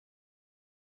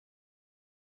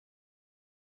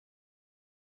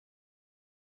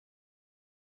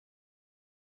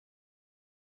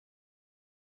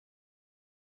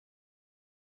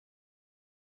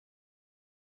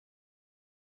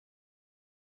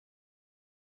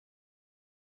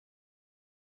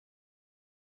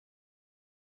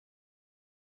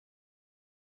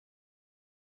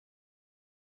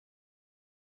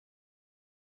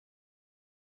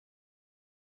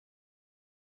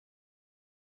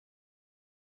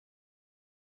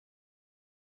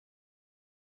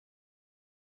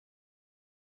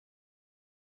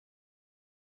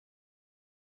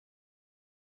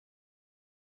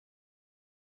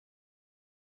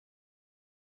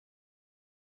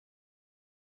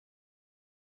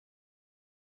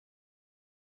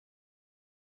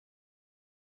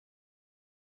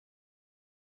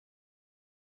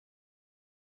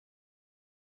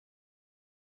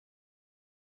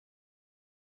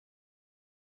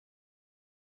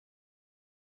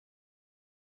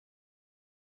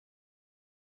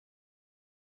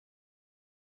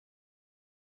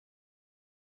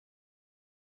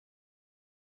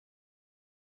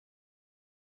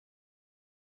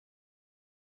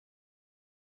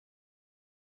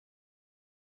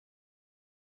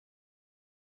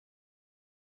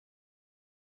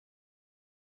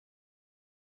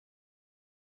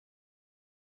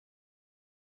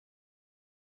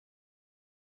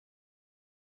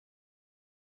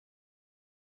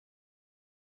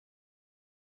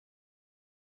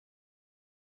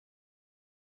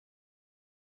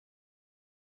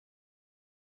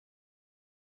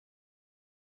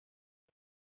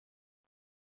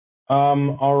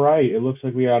All right. It looks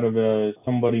like we have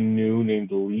somebody new named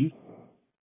Leaf.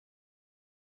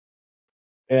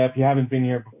 If you haven't been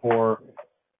here before,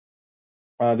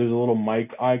 there's a little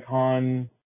mic icon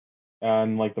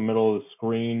in like the middle of the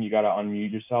screen. You got to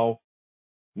unmute yourself,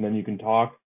 and then you can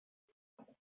talk.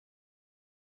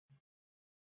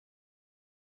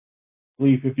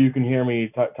 Leaf, if you can hear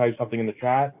me, type something in the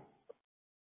chat.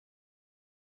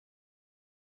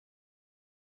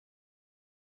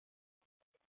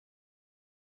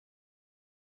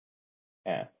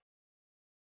 Yeah.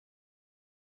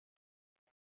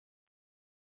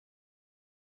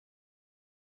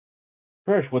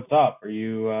 Trish, what's up? Are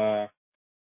you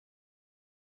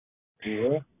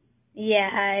here? Yeah,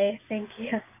 hi. Thank you.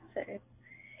 Sorry.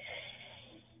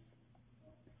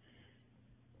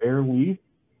 Bear Leaf?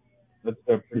 That's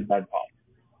a pretty bad pop.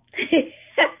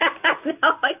 No,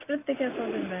 I couldn't think of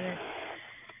something better.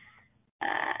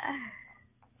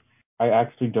 I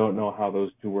actually don't know how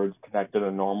those two words connect in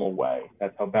a normal way.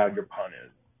 That's how bad your pun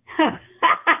is.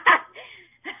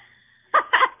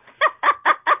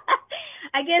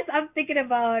 I guess I'm thinking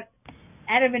about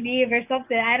Adam and Eve or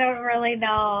something. I don't really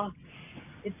know.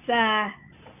 It's not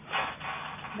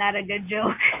a good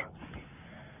joke.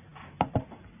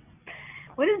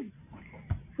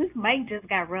 Whose mic just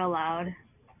got real loud?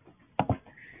 I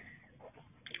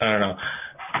don't know.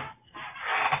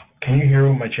 Can you hear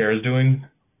what my chair is doing?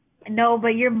 No, but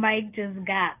your mic just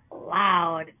got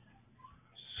loud.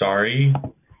 Sorry.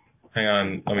 Hang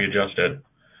on, let me adjust it.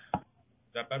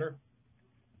 Is that better?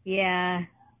 Yeah.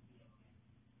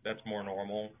 That's more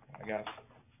normal, I guess.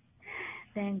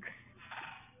 Thanks.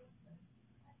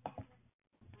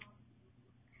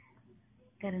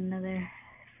 Got another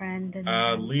friend.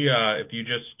 Leah, if you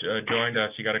just joined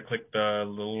us, you got to click the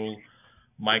little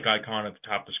mic icon at the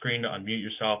top of the screen to unmute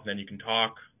yourself, and then you can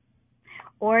talk.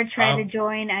 Or try to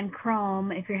join on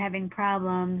Chrome if you're having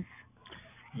problems.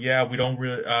 Yeah, we don't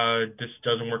really. This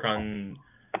doesn't work on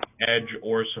Edge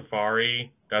or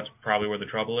Safari. That's probably where the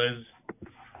trouble is.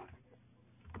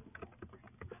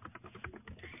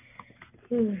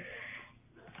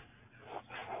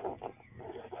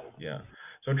 Yeah.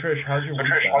 So Trish, how's your week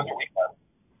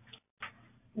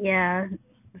been? Yeah,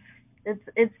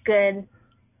 it's good.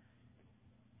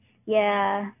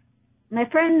 Yeah, my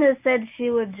friend has said she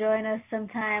would join us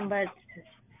sometime, but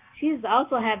she's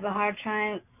also had a hard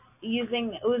time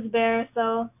using Uzbear,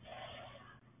 so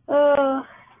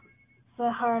it's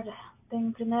a hard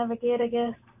thing to navigate, I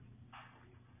guess.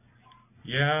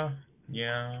 Yeah.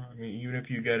 I mean, even if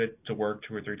you get it to work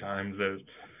 2 or 3 times, there's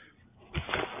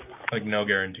like no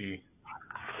guarantee.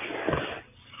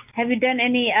 Have you done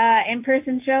any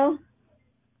in-person show?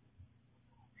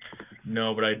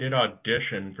 No, but I did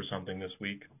audition for something this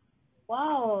week.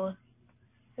 Wow,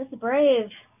 that's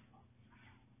brave.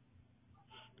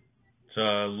 It's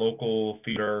a local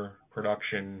theater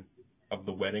production of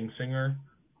The Wedding Singer.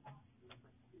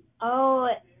 Oh,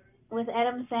 with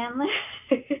Adam Sandler?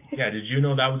 Yeah, did you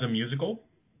know that was a musical?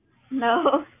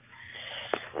 No.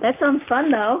 That sounds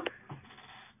fun, though.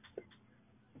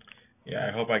 Yeah,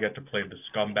 I hope I get to play the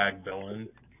scumbag villain.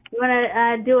 You want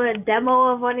to do a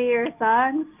demo of one of your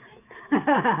songs?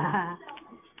 I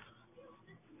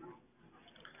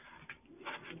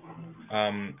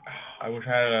wish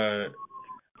I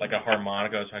had a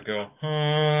harmonica so I could go,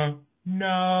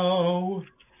 no.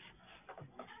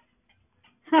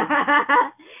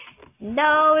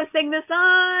 No, sing the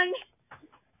song.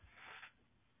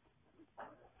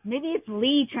 Maybe it's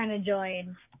Lee trying to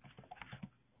join.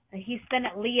 He spent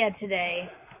at Leah today.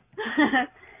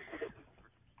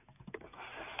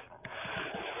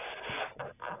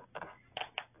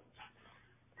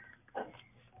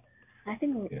 I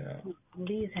think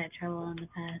Lee's had trouble in the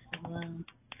past as well.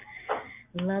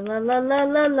 La la la la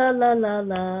la la la la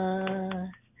la.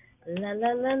 La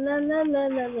la la la la la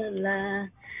la la la.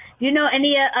 Do you know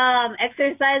any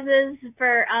exercises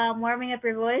for warming up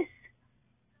your voice?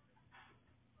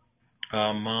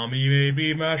 Mommy,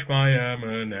 baby, mash my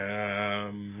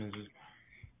M&Ms.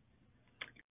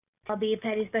 I'll be a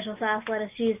patty, special sauce,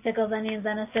 lettuce, cheese, pickles, onions,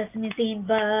 and a sesame seed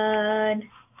bun.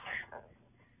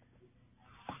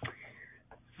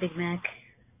 Big Mac.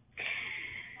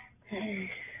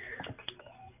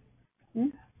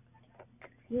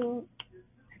 You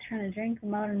trying to drink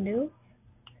Mountain Dew?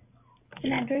 I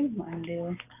cannot drink Mountain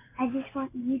Dew. I just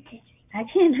want you to. I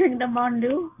can't drink the Mountain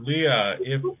Dew. Leah,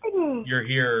 if you're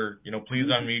here, please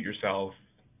unmute yourself.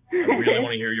 I really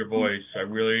want to hear your voice. I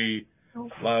really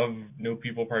love new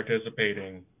people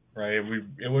participating. Right?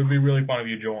 It would be really fun if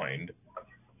you joined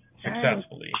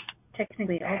successfully.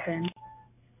 Technically open.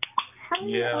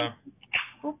 Yeah.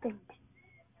 Open.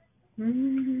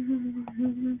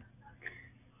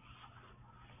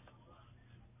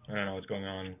 what's going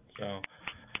on. So.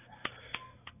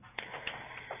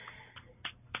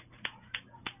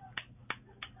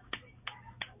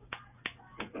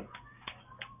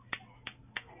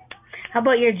 How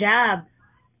about your job?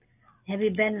 Have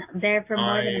you been there for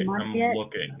more than a month yet?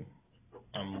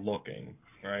 I'm looking,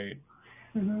 right?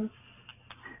 Mhm.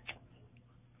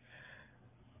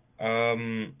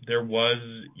 There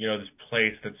was, this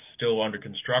place that's still under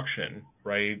construction,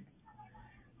 right?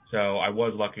 So I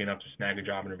was lucky enough to snag a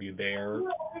job interview there.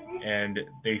 And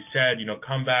they said,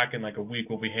 come back in like a week,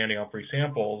 we'll be handing out free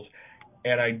samples.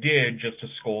 And I did, just to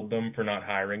scold them for not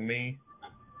hiring me.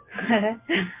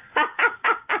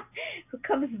 Who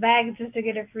comes back just to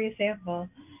get a free sample?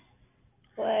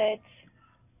 What?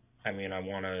 I mean, I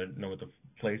want to know what the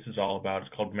place is all about.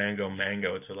 It's called Mango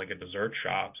Mango. It's like a dessert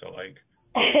shop. So like,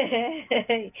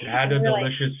 it had a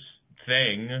delicious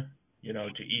thing,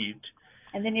 to eat.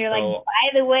 And then you're like,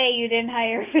 by the way, you didn't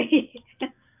hire me.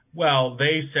 Well,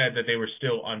 they said that they were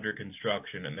still under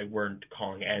construction and they weren't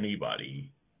calling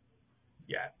anybody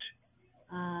yet.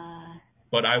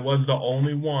 But I was the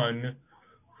only one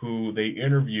who they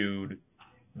interviewed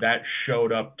that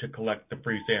showed up to collect the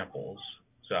free samples.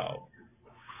 So,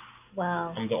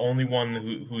 wow. I'm the only one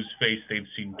whose face they've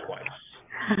seen twice.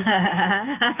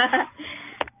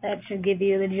 That should give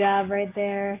you the job right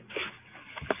there.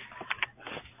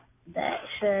 That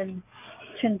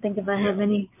shouldn't think if I have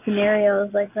any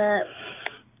scenarios like that.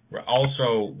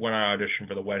 Also, when I auditioned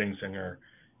for The Wedding Singer,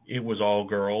 it was all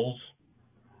girls,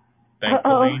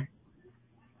 thankfully.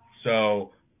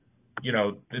 So,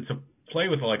 it's a play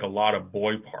with like a lot of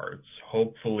boy parts.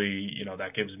 Hopefully,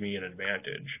 that gives me an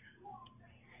advantage.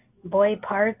 Boy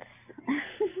parts?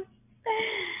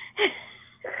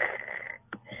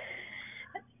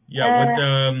 Yeah,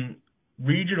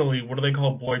 regionally, what do they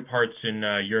call boy parts in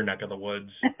your neck of the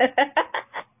woods?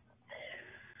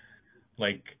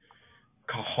 Like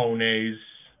cojones,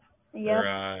 yep.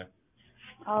 Or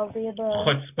all the above.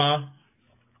 Chutzpah.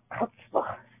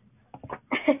 Chutzpah.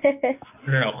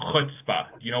 No, chutzpah.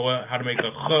 You know how to make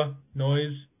a ch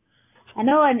noise? I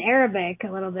know in Arabic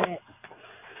a little bit.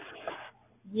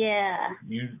 Yeah.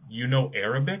 You know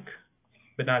Arabic,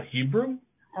 but not Hebrew?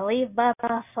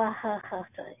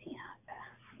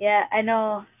 Yeah, I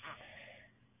know.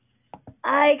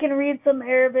 I can read some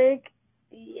Arabic.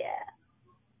 Yeah.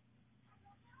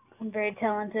 I'm very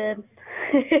talented.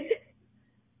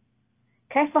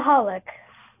 Kaifaholic.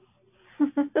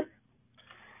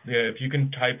 Yeah, if you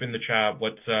can type in the chat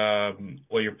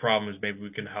what your problem is, maybe we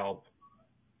can help.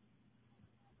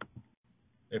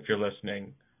 If you're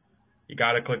listening, you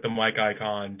got to click the mic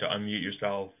icon to unmute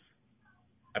yourself.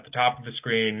 At the top of the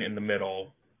screen, in the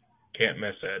middle. Can't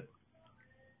miss it.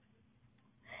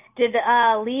 Did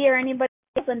Lee or anybody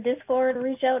else on Discord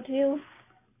reach out to you?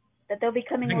 That they'll be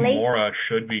coming late? I think Maura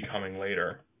should be coming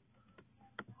later.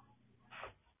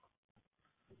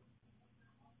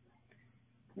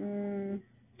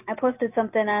 I posted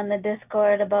something on the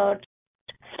Discord about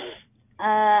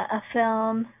a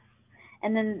film,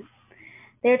 and then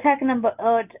they were talking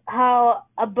about how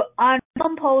on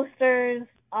film posters,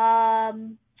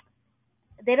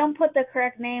 they don't put the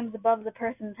correct names above the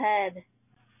person's head.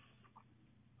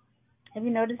 Have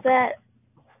you noticed that?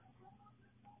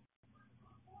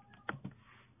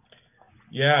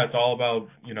 Yeah, it's all about,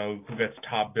 who gets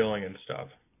top billing and stuff.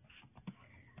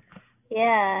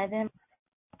 Yeah, I didn't.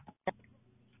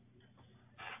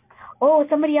 Oh,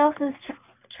 somebody else is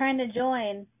trying to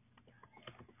join.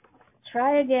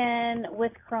 Try again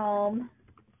with Chrome.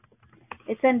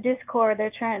 It's in Discord.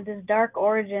 This Dark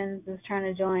Origins is trying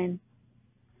to join.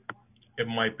 It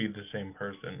might be the same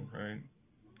person, right?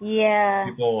 Yeah.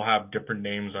 People have different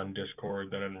names on Discord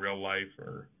than in real life,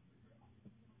 or.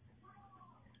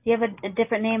 Do you have a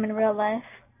different name in real life?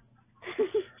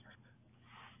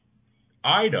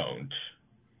 I don't.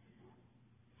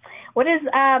 What is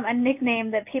a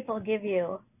nickname that people give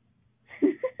you?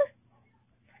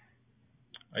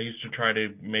 I used to try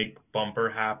to make Bumper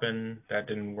happen. That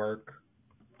didn't work.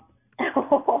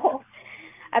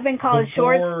 I've been called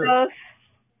short stuff.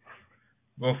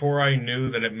 Before I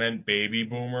knew that it meant baby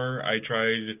boomer, I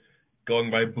tried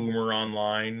going by Boomer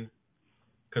Online.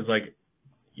 Because,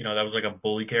 that was like a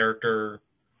bully character.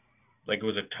 Like, it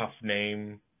was a tough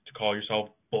name to call yourself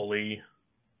Bully.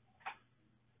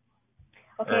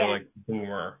 Okay. Or,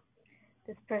 Boomer.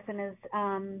 This person is,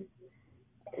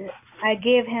 I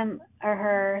gave him or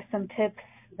her some tips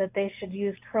that they should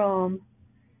use Chrome.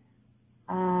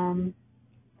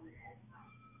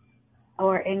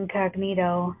 Or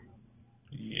incognito.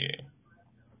 Yeah.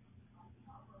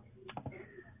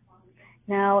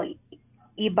 Now,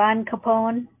 Iban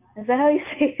Capone, is that how you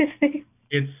say his name?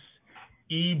 It's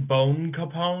E. Bone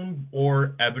Capone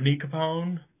or Ebony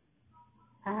Capone.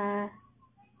 Uh-huh.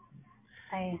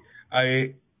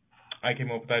 I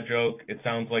came up with that joke. It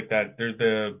sounds like that. There's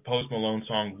the Post Malone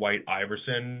song White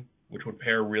Iverson, which would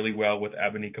pair really well with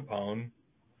Ebony Capone.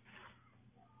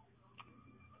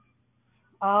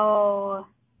 Oh.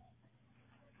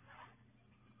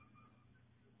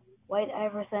 White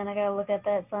Iverson, I gotta look at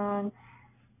that song.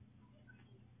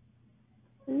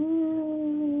 Ooh.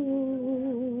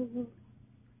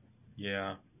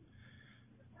 Yeah.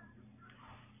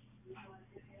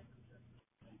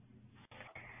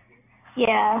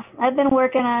 Yeah, I've been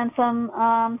working on some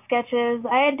sketches.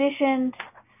 I auditioned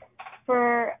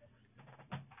for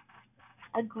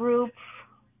a group,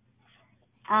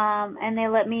 and they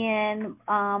let me in,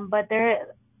 but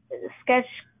their sketch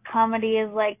comedy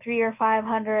is like $300 or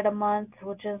 $500 a month,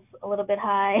 which is a little bit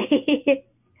high.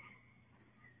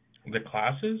 The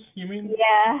classes, you mean?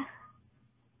 Yeah.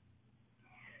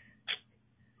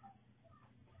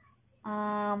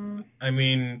 I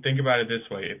mean, think about it this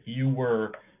way. If you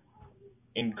were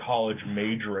in college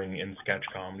majoring in sketch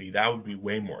comedy, that would be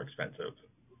way more expensive.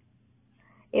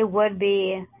 It would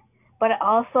be. But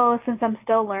also, since I'm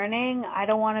still learning, I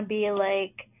don't want to be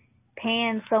like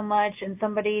paying so much and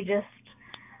somebody just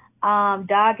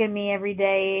dogging me every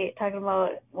day talking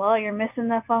about, well, you're missing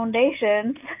the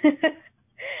foundations.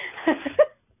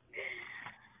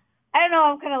 I don't know,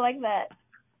 I'm kind of like that.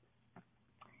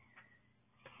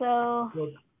 So,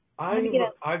 look,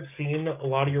 I've seen a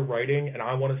lot of your writing, and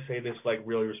I want to say this like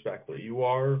really respectfully. You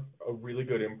are a really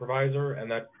good improviser, and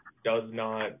that does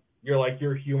not.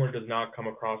 Your humor does not come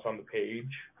across on the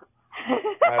page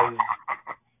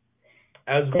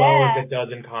as well as it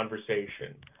does in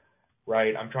conversation.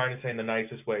 Right? I'm trying to say in the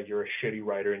nicest way, you're a shitty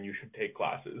writer and you should take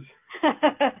classes.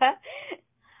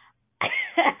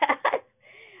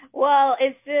 Well,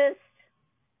 it's just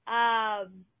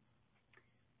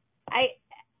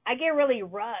I get really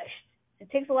rushed. It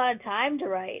takes a lot of time to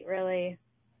write, really.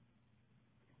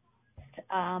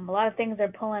 A lot of things are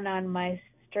pulling on my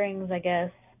strings, I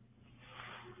guess.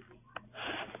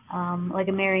 Like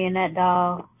a marionette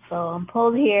doll. So I'm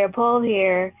pulled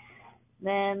here.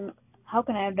 Then how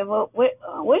can I devote?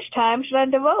 Which time should I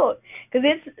devote? Because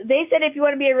they said if you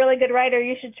want to be a really good writer,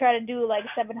 you should try to do like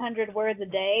 700 words a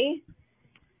day,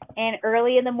 and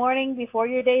early in the morning before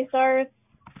your day starts.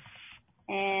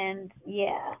 And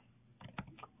yeah,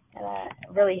 gotta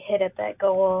really hit at that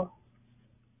goal.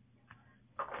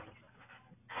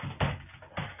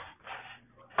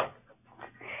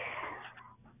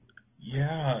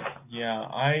 Yeah.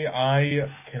 I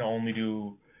can only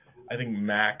do, I think,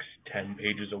 max 10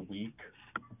 pages a week.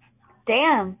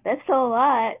 Damn, that's still a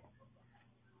lot.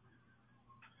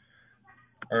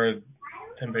 Or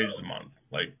 10 pages a month.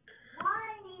 Like.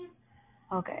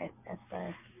 Okay, that's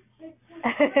fair.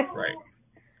 Right.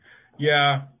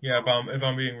 Yeah. If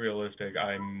I'm being realistic,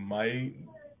 I might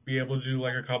be able to do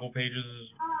like a couple pages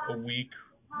a week,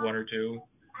 one or two.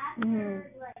 Mm-hmm.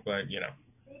 But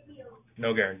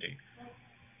no guarantee.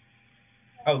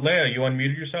 Oh, Leia, you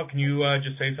unmuted yourself. Can you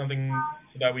just say something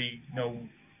so that we know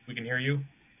we can hear you?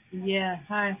 Yeah,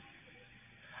 hi.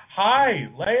 Hi,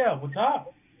 Leia, what's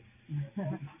up?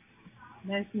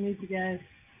 Nice to meet you guys.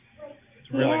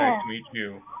 It's really nice to meet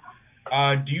you.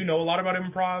 Do you know a lot about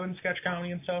improv and sketch comedy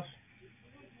and stuff?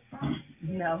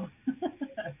 No.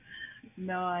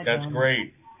 No, I don't.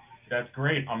 That's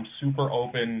great. I'm super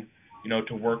open,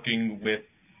 to working with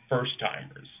first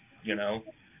timers, You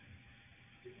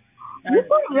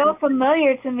look real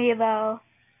familiar to me, though.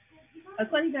 I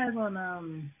saw you guys on a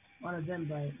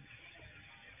Zenbite.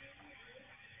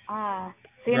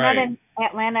 So you're not in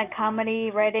Atlanta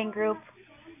comedy writing group?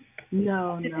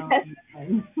 No.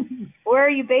 Where are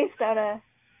you based out of?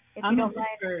 If I'm you don't in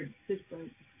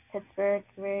mind. Pittsburgh,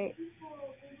 great.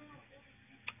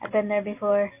 I've been there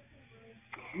before.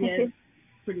 Yeah, it's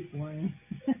pretty boring.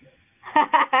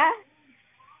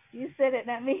 You said it,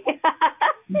 not me.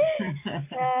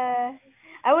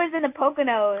 I was in the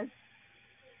Poconos.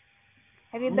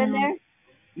 Have you been there?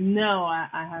 No, I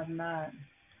have not.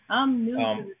 I'm new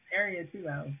to this area too,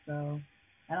 though, so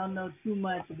I don't know too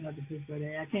much about the Pittsburgh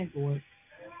area. I came for work.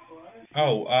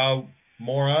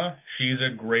 Maura, she's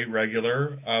a great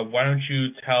regular. Why don't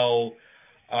you tell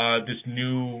this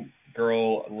new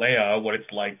girl, Leia, what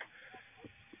it's like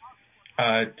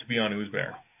to be on Ooze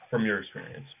Bear from your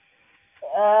experience?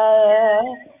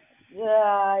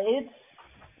 It's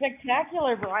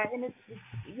spectacular, Brian.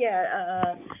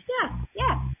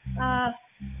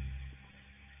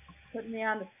 Putting me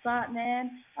on the spot,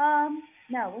 man.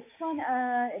 No, it's fun.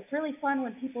 It's really fun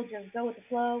when people just go with the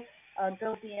flow,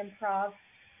 go with the improv.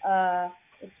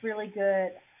 It's really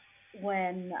good.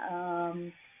 when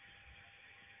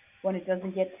it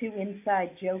doesn't get too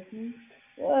inside jokey.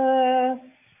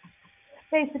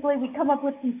 Basically, we come up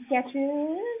with some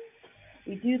sketches.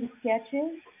 We do the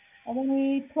sketches, and then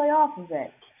we play off of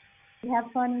it. We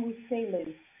have fun and we stay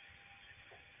loose.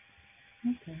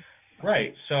 Okay.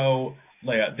 Right. So,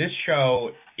 Leia, this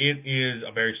show, it is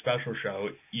a very special show.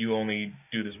 You only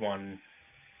do this one.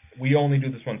 We only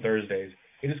do this one Thursdays.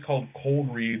 It is called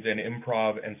Cold Reads and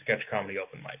Improv and Sketch Comedy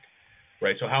Open Mic.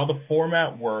 Right. So how the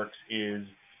format works is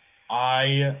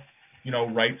I,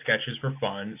 write sketches for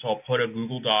fun. So I'll put a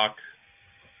Google Doc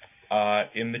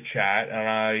in the chat, and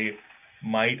I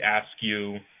might ask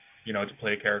you, to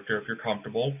play a character if you're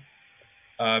comfortable.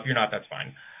 If you're not, that's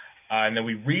fine. And then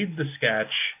we read the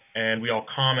sketch, and we all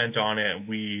comment on it. And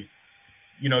we,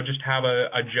 just have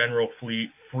a general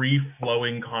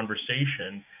free-flowing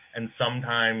conversation. And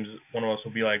sometimes one of us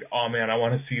will be like, oh, man, I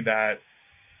want to see that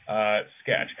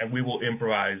sketch. And we will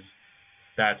improvise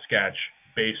that sketch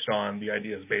based on the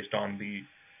ideas, based on the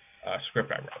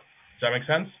script I wrote. Does that make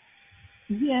sense?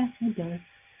 Yeah, it does.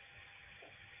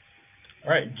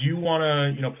 All right. Do you want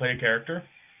to, play a character?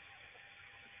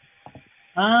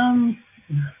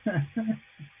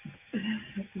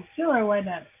 Sure, why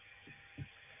not?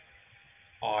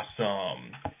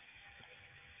 Awesome.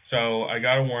 So I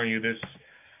gotta warn you, this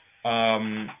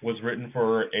was written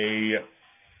for a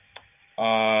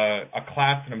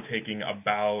class that I'm taking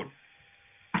about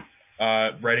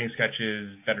writing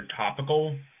sketches that are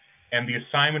topical. And the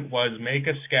assignment was make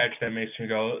a sketch that makes me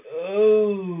go,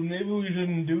 oh, maybe we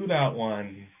shouldn't do that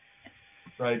one.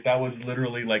 Right? That was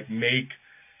literally like make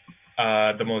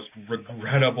the most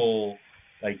regrettable,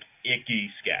 like icky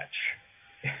sketch.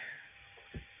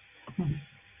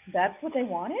 That's what they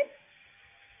wanted?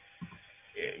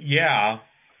 Yeah.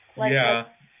 Yeah.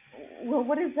 Well,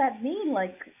 what does that mean?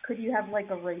 Like, could you have like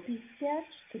a rapey sketch?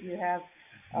 Could you have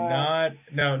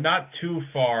not too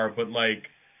far, but like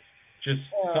just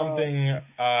something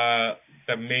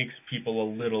that makes people a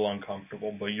little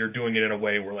uncomfortable, but you're doing it in a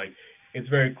way where like it's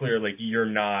very clear like you're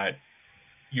not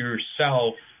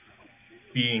yourself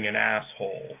being an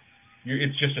asshole.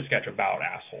 It's just a sketch about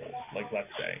assholes, like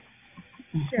let's say.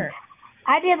 Sure.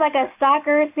 I did like a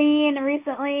stalker scene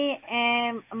recently,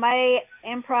 and my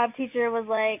improv teacher was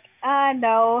like,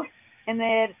 no. And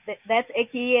then that's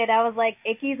icky, and I was like,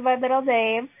 icky's my middle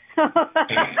name.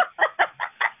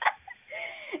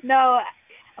 No,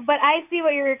 but I see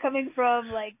where you're coming from.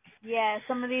 Like, yeah,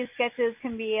 some of these sketches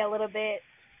can be a little bit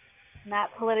not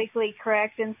politically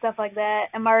correct and stuff like that.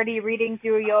 I'm already reading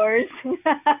through yours.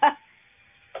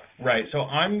 Right, so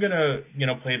I'm going to,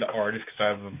 play the artist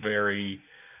because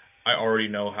I already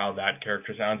know how that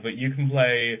character sounds, but you can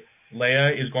play,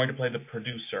 Leia is going to play the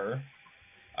producer.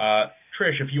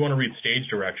 Trish, if you want to read stage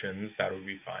directions, that would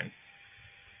be fine.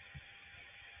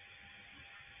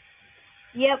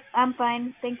 Yep, I'm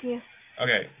fine. Thank you.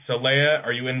 Okay, so Leia,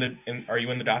 are you in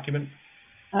the document?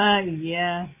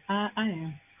 Yeah, I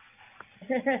am.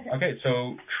 Okay,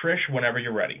 so Trish, whenever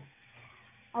you're ready.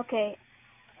 Okay.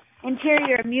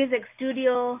 Interior music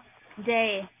studio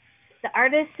day. The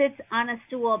artist sits on a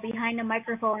stool behind a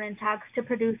microphone and talks to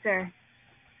producer.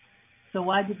 So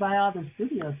why'd you buy all the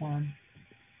studio time?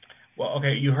 Well,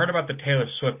 okay, you heard about the Taylor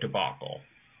Swift debacle,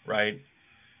 right?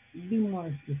 Be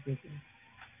more specific.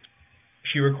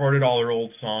 She recorded all her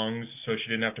old songs so she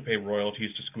didn't have to pay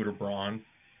royalties to Scooter Braun.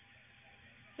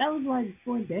 That was like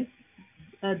 4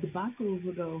 debacles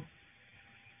ago.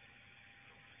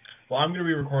 Well, I'm going to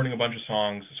be recording a bunch of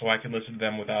songs so I can listen to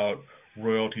them without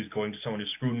royalties going to someone who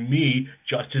screwed me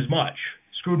just as much.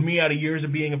 Screwed me out of years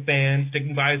of being a fan,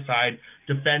 sticking by his side,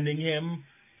 defending him,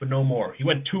 but no more. He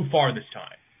went too far this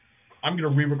time. I'm going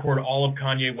to re-record all of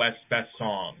Kanye West's best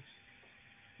songs.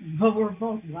 But we're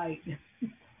both white.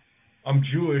 I'm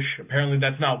Jewish. Apparently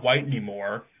that's not white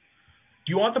anymore.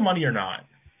 Do you want the money or not?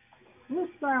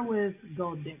 Let's start with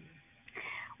Gold Digger.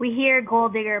 We hear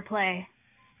Gold Digger play.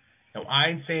 No, I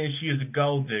ain't saying she is a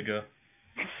gold digger.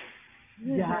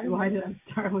 Yeah, why did I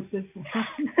start with this one?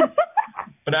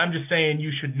 But I'm just saying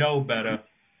you should know better.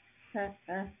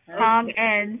 Song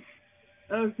ends.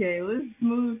 Okay, let's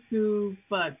move to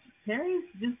Paris.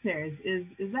 Just Paris.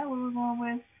 Is that what we're going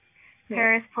with?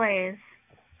 Paris plays.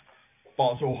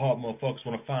 Ball so hard, motherfuckers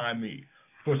want to find me.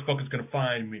 First fucker's gonna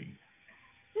find me.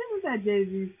 Isn't that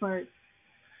Jay-Z's part?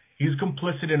 He's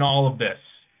complicit in all of this.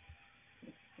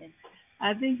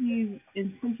 I think he's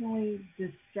intentionally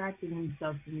distracting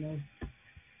himself from this.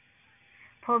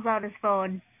 Pulls out his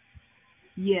phone.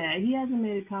 Yeah, he hasn't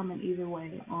made a comment either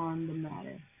way on the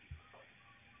matter.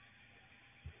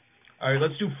 All right,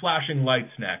 let's do flashing lights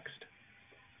next.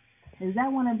 Is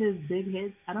that one of his big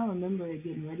hits? I don't remember it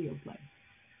getting radio play.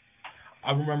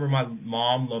 I remember my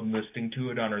mom loved listening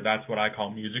to it on her That's What I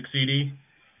Call Music CD.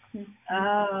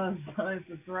 Oh, so it's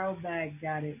a throwback.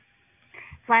 Got it.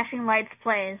 Flashing Lights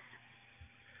plays.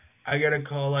 I get a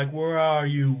call like, where are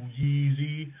you,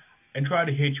 Yeezy? And try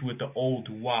to hit you with the old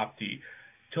wapty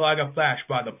till I got flashed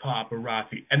by the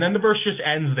paparazzi. And then the verse just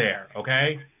ends there,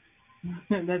 okay?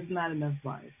 That's not enough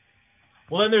bars.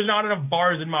 Well, then there's not enough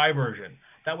bars in my version.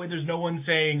 That way there's no one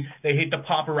saying they hate the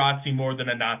paparazzi more than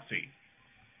a Nazi.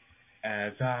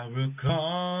 As I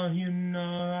recall, you know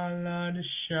I like to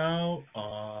show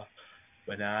off,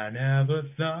 but I never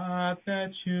thought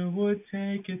that you would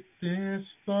take it this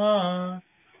far.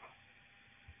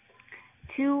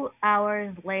 2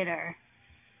 hours later.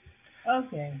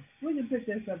 Okay, we can pick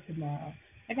this up tomorrow.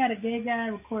 I got a gay guy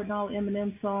recording all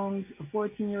Eminem songs, a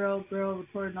 14-year-old girl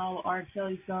recording all of R.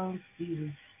 Kelly songs,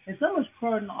 Jesus. And someone's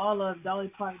recording all of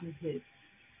Dolly Parton's hits.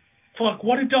 Fuck,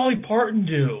 what did Dolly Parton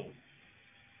do?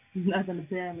 Nothing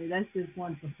apparently. That's just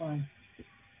one for fun.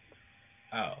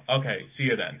 Oh, okay. See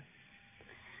you then.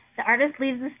 The artist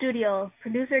leaves the studio.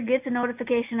 Producer gets a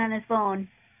notification on his phone.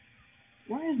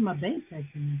 Why is my bank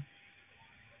texting me?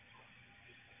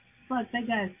 Fuck, that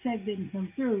guy's check didn't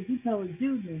come through. He told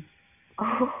Junior.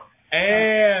 Oh.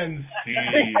 And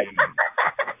scene.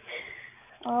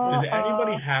 Oh, Does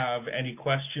anybody have any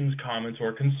questions, comments,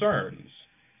 or concerns?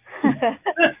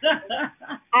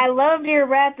 I loved your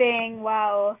rapping.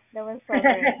 Wow, that was so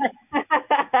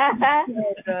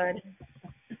good.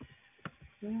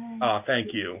 Oh,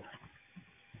 thank you.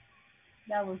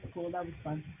 That was cool. That was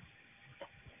fun.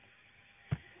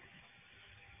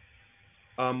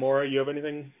 Maura, you have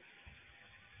anything?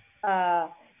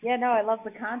 Yeah, no, I love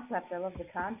the concept.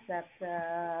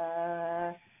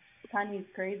 Kanye's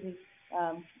crazy.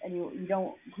 And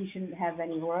he shouldn't have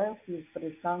any royalties, but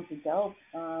his songs are dope.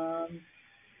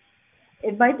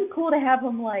 It might be cool to have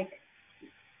him, like,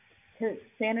 to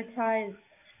sanitize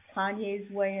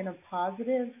Kanye's way in a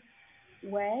positive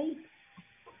way.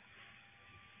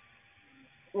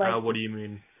 Like, What do you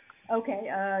mean? Okay,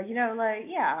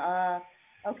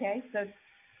 okay, so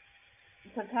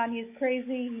Kanye's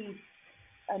crazy, he's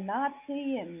a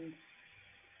Nazi, and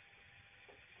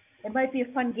it might be a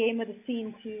fun game of the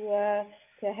scene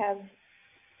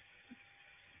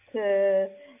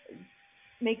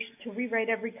to rewrite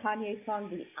every Kanye song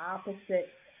the opposite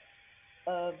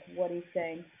of what he's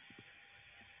saying.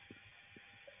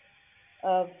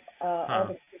 Of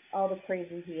all the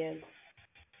crazy he is.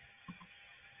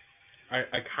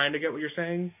 I kind of get what you're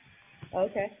saying.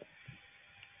 Okay.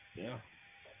 Yeah.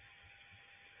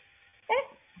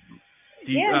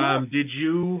 Yeah. Did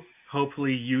you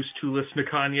hopefully used to listen to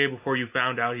Kanye before you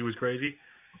found out he was crazy?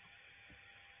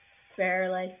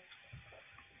 Fairly.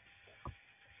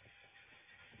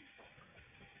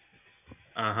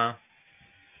 Uh-huh.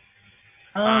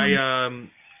 I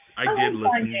did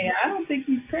listen. Kanye. I don't think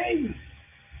he's crazy.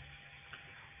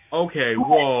 Okay,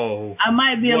 whoa. I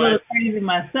might be a little crazy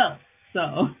myself,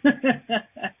 so.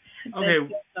 Okay.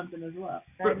 Something as well.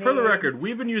 For the record,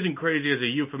 we've been using crazy as a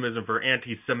euphemism for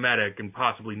anti-Semitic and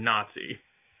possibly Nazi.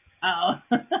 Oh.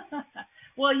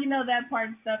 Well, that part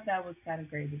of stuff, that was kind of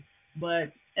crazy.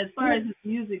 But as far as his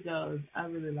music goes, I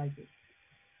really like it.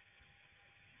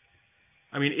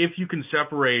 I mean, if you can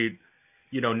separate,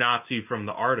 Nazi from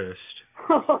the artist.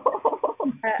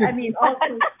 I mean,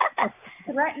 also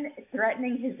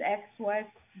threatening his ex-wife's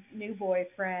new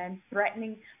boyfriend,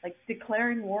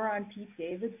 declaring war on Pete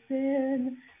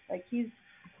Davidson. Like, he's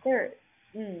there.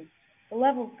 The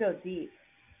levels go deep.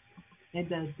 It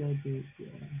does go deep, yeah.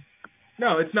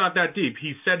 No, it's not that deep.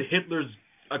 He said Hitler's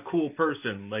a cool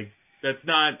person. Like, there's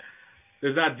not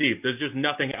deep. There's just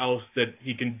nothing else that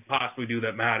he can possibly do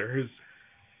that matters.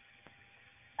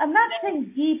 I'm not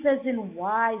saying deep as in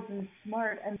wise and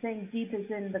smart. I'm saying deep as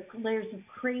in the layers of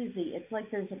crazy. It's like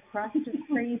there's a crust of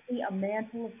crazy, a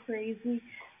mantle of crazy.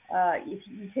 If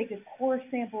you take a core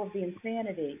sample of the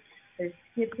insanity, there's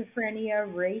schizophrenia,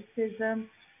 racism.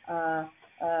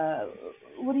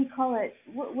 What do you call it?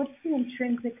 What's the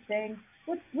intrinsic thing?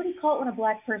 What do you call it when a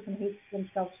black person hates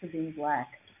themselves for being black?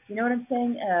 You know what I'm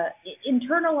saying?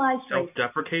 Internalized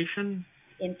self-deprecation.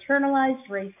 Internalized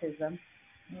racism.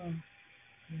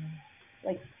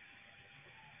 Like,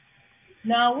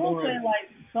 now I will say,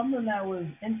 something that was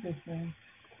interesting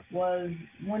was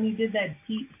when he did that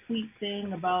tweet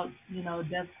thing about,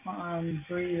 DEFCON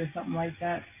 3 or something like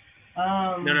that.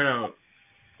 No.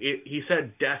 He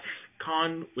said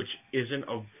DEFCON, which isn't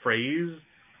a phrase.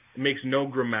 It makes no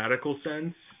grammatical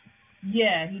sense.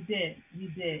 Yeah, he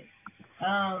did.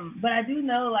 But I do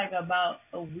know, about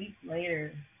a week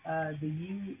later, the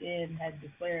UN had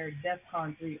declared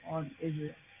DEFCON 3 on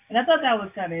Israel. And I thought that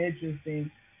was kind of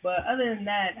interesting. But other than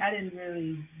that, I didn't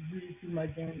really read too much.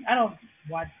 I don't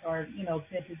watch or,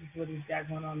 pay attention to what this guy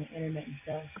going on the internet and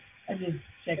stuff. I just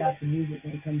check out the music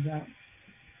when it comes out.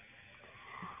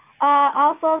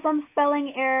 Also some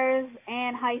spelling errors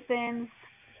and hyphens.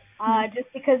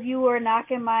 Just because you were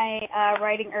knocking my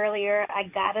writing earlier, I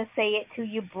gotta say it to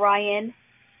you, Brian.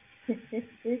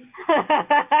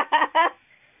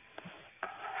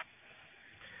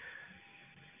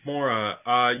 Maura,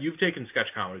 you've taken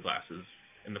sketch comedy classes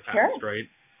in the past, sure. right?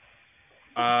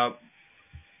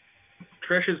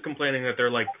 Trish is complaining that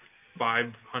they're like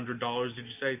 $500. Did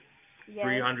you say? Yes.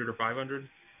 $300 or $500?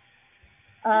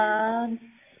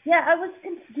 Yeah,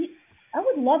 I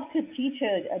would love to teach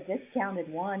a discounted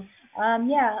one. I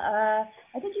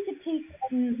think you could take.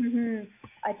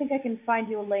 I think I can find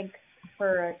you a link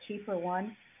for a cheaper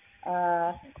one.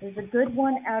 There's a good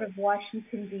one out of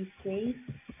Washington D.C.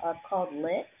 Called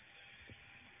Lit.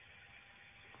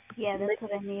 Yeah, that's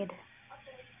what I need.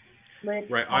 Lit.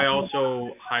 Right. I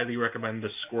also highly recommend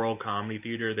the Squirrel Comedy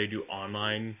Theater. They do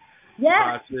online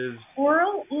classes.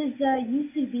 Squirrel is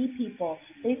UCB people.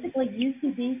 Basically,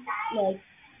 UCB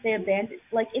they abandoned,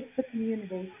 it's the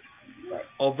community.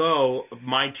 Although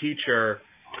my teacher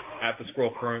at the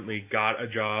Squirrel currently got a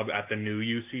job at the new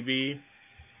UCB,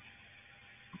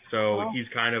 so he's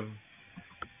kind of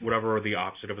whatever the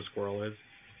opposite of a squirrel is.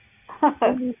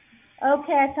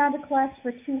 Okay, I found a class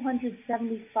for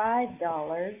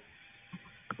 $275.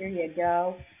 Here you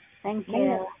go. Thank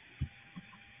you.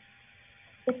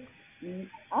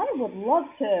 I would love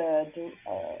to do.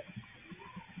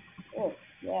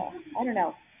 I don't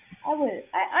know.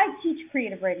 I teach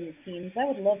creative writing routines. I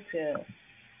would love to.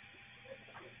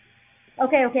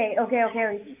 Okay.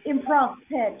 Improv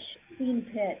pitch, scene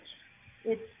pitch.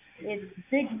 It's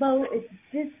Big Mo. It's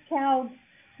discount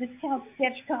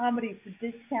sketch comedy for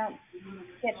discount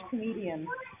sketch comedians.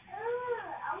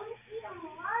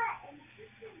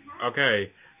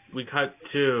 Okay, we cut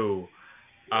to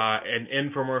an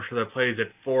infomercial that plays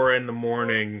at 4 a.m.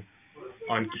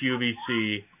 on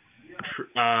QVC.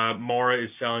 Maura is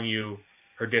selling you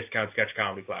her discount sketch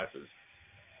comedy classes.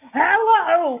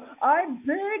 Hello, I'm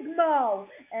Big Mo,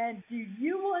 and do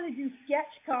you want to do sketch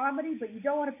comedy, but you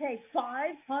don't want to pay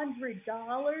 $500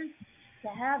 to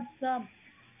have some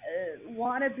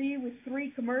wannabe with 3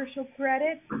 commercial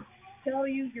credits tell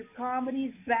you your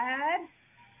comedy's bad?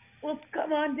 Well,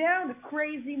 come on down to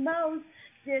Crazy Mo's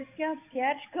Discount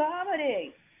Sketch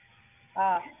Comedy.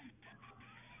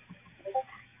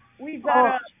 We've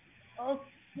got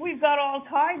all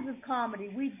kinds of comedy.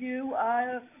 We do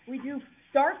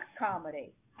dark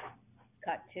comedy.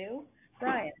 Cut to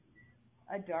Brian,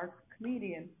 a dark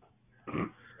comedian.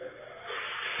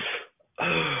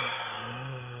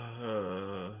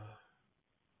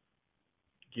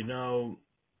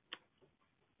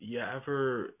 You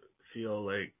ever feel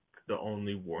like the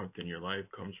only warmth in your life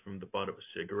comes from the butt of a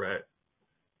cigarette?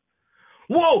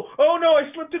 Whoa! Oh no,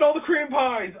 I slipped in all the cream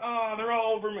pies! They're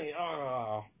all over me.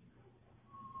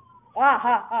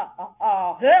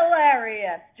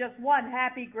 Hilarious. Just one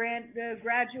happy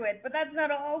graduate. But that's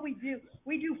not all we do.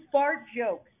 We do fart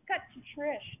jokes. Cut to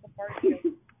Trish, the fart joke.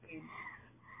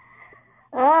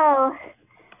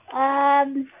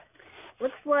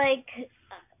 Looks like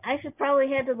I should probably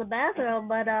head to the bathroom,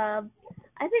 but I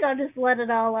think I'll just let it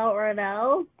all out right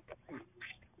now.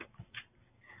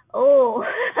 Oh,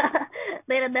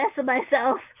 made a mess of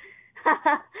myself.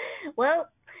 Well,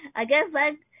 I guess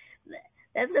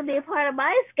that's going to be a part of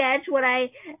my sketch when I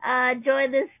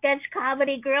join this sketch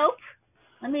comedy group.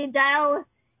 Let me dial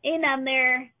in on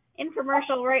their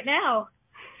infomercial right now.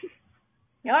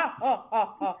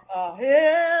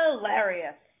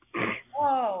 Hilarious.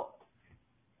 Oh,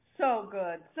 so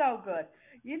good.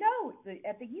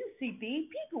 At the UCB,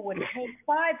 people would pay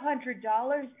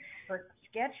 $500 for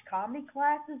sketch comedy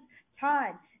classes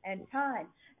time and time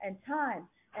and time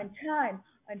and time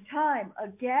and time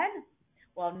again.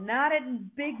 Well, not at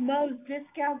Big Mo's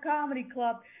Discount Comedy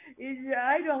Club.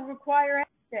 I don't require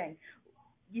anything.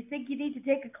 You think you need to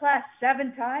take a class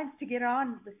 7 times to get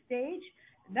on the stage?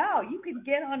 No, you can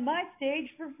get on my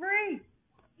stage for free.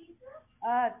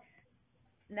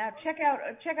 Now check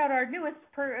out our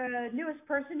newest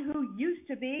person who used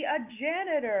to be a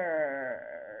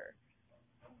janitor,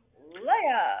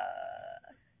 Leah.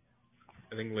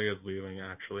 I think Leah's leaving,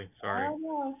 actually. Sorry.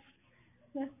 Oh,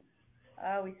 no.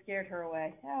 Oh, we scared her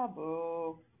away. Oh,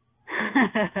 boo.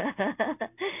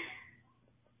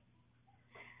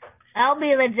 I'll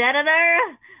be the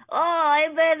janitor. Oh,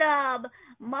 I've been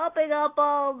mopping up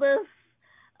all this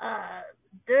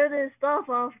dirty stuff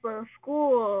off the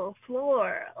school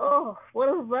floor. Oh, what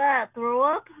is that? Throw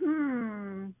up?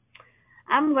 I'm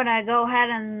gonna go ahead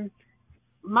and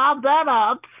mop that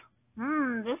up.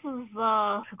 This is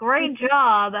a great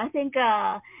job. I think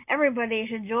everybody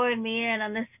should join me in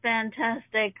on this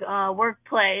fantastic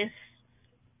workplace.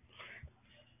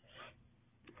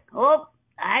 Oh,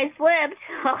 I slipped.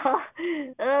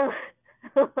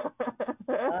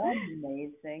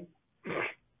 Amazing.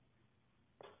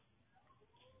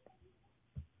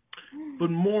 But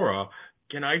Maura,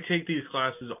 can I take these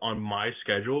classes on my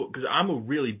schedule? Because I'm a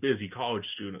really busy college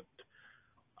student.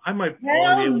 I might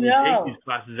only be able to take these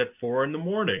classes at 4 in the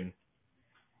morning.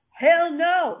 Hell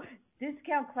no!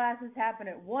 Discount classes happen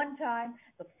at one time,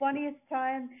 the funniest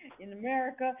time in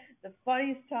America. The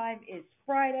funniest time is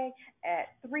Friday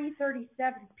at 3:37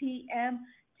 p.m.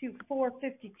 to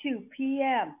 4:52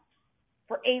 p.m.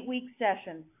 for 8-week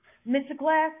sessions. Miss a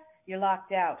class, you're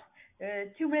locked out.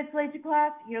 2 minutes late to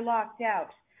class, you're locked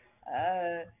out.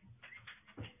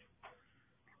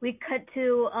 We cut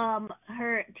to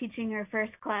her teaching her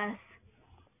first class.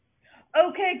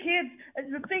 Okay, kids,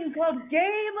 it's a thing called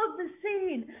Game of the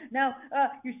Scene. Now,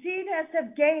 your scene has to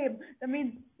have game. That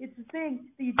means it's a thing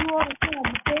that you do all the time.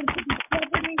 The game could be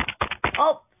Jeopardy.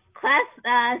 Oh, class,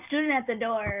 student at the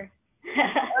door.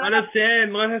 Let us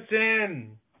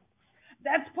in.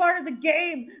 That's part of the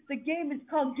game. The game is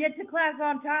called Get to Class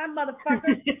on Time,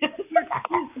 motherfucker.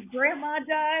 Your grandma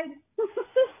died.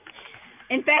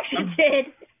 In fact, she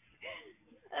did.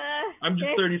 I'm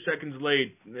just 30 seconds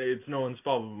late. It's no one's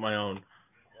fault but my own.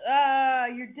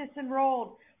 You're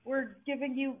disenrolled. We're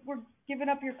giving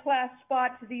up your class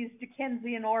spot to these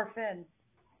Dickensian orphans.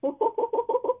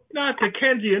 Not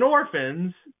Dickensian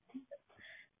orphans.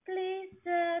 Please,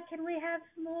 sir, can we have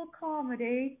some more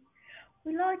comedy?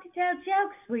 We like to tell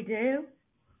jokes, we do.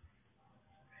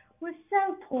 We're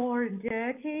so poor and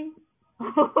dirty.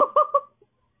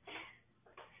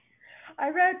 I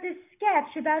wrote this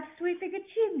sketch about sweeping a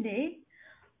chimney.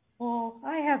 Oh,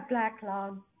 I have black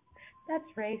lung.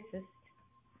 That's racist.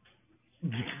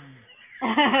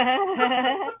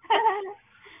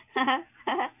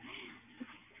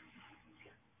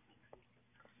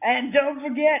 And don't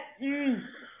forget,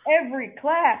 every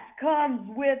class comes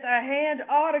with a hand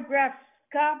autographed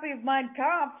copy of Mein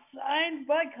Kampf signed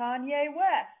by Kanye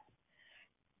West.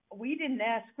 We didn't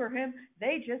ask for him.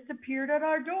 They just appeared at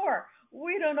our door.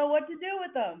 We don't know what to do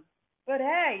with them. But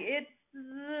hey, it's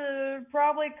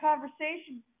probably a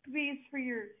conversation piece for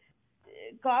your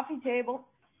coffee table.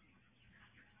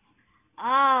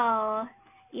 Oh,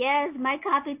 yes, my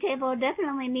coffee table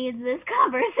definitely needs this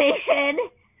conversation.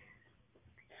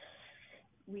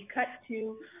 We cut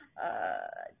to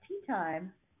tea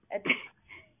time.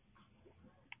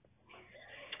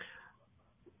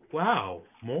 Wow,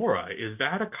 Maura, is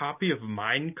that a copy of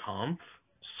Mein Kampf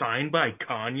signed by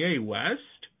Kanye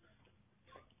West?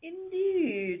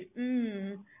 Indeed.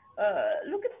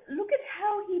 Look at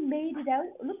how he made it out.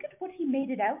 Look at what he made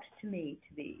it out to be.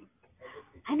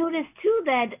 I noticed too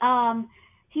that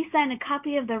he signed a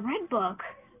copy of the Red Book.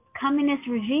 Communist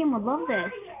regime would love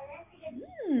this.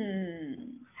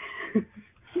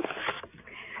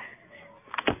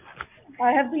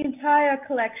 I have the entire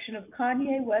collection of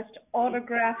Kanye West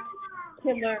autographed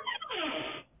killer.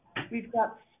 We've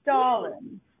got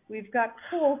Stalin. We've got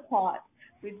Pol Pot.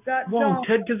 We've got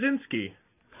Ted Kaczynski.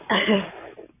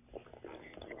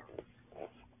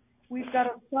 We've got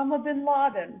Osama bin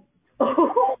Laden.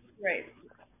 Great.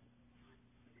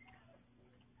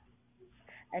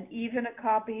 And even a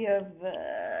copy of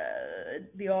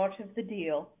The Art of the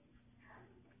Deal.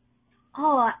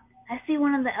 Oh, I see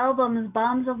one of the albums,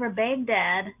 Bombs Over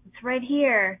Baghdad. It's right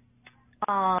here.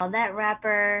 Oh, that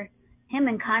rapper, him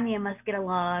and Kanye must get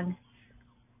along.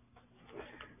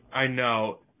 I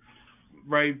know,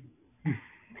 right?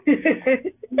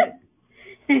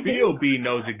 B.O.B.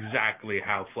 knows exactly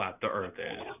how flat the earth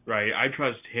is, right? I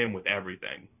trust him with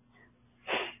everything.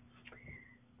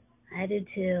 I do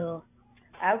too.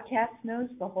 Outkast knows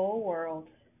the whole world.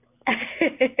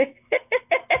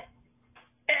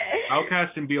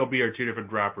 Outkast and B.O.B. are two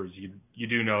different rappers. You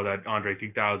do know that Andre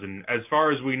 3000, as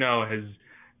far as we know, has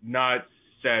not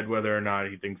said whether or not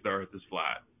he thinks the earth is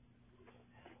flat.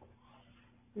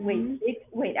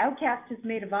 Wait, Outkast is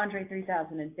made of Andre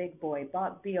 3000 and Big Boy.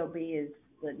 B.O.B. is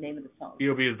the name of the song.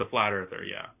 B.O.B. is the flat earther,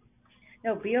 yeah.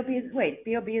 No, B.O.B. is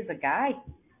a guy?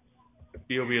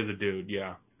 B.O.B. is a dude,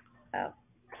 yeah. Oh.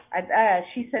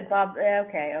 She said Bob,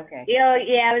 okay. Yeah,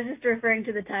 I was just referring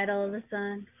to the title of the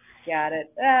song. Got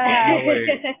it.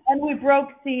 wait. And we broke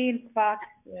scenes. Fuck.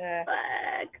 Yeah.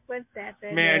 Fuck. What's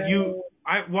happening? Man,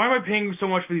 why am I paying so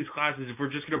much for these classes if we're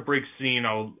just gonna break scene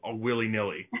all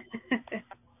willy-nilly?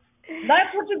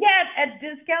 That's what you get at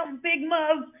Discount Big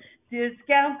Mo's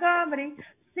Discount Comedy.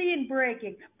 Scene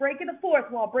breaking, breaking the fourth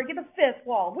wall, breaking the fifth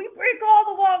wall. We break all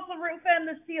the walls, the roof, and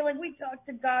the ceiling. We talk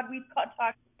to God. We talk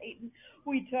to Satan.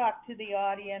 We talk to the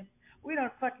audience. We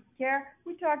don't fucking care.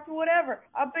 We talk to whatever.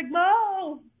 I'm Big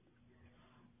Mo.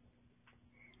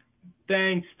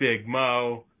 Thanks, Big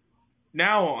Mo.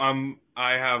 Now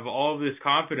I have all this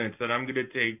confidence that I'm gonna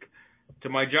take to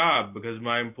my job because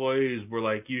my employees were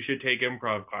like, you should take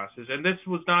improv classes. And this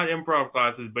was not improv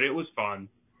classes, but it was fun.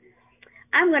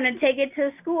 I'm going to take it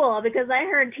to school because I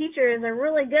heard teachers are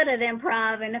really good at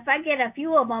improv, and if I get a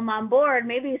few of them on board,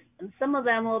 maybe some of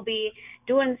them will be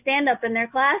doing stand-up in their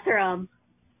classroom.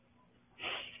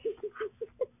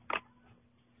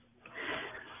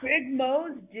 Big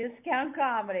Mo's Discount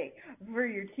Comedy. For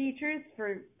your teachers,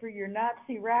 for your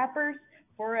Nazi rappers,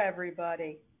 for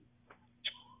everybody.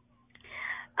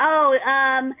 Oh,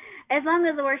 as long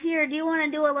as we're here, do you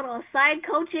want to do a little side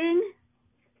coaching?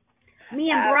 Me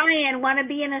and Brian want to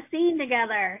be in a scene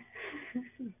together.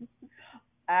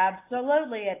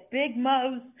 Absolutely. At Big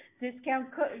Mo's Discount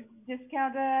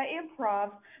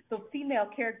Improv, the female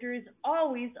character is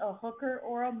always a hooker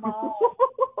or a mom.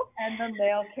 And the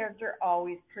male character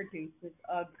always produces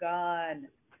a gun.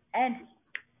 And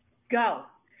go.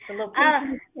 The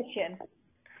location is kitchen.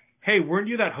 Hey, weren't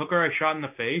you that hooker I shot in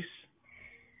the face?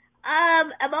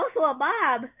 I'm also a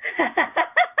mom.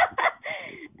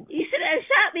 You should have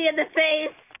shot me in the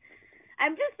face.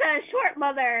 I'm just a short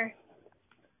mother.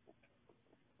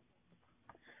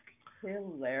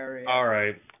 Hilarious. All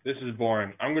right, this is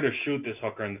boring. I'm going to shoot this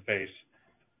hooker in the face.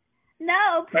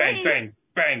 No, please. Bang, bang,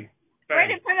 bang, bang.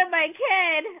 Right in front of my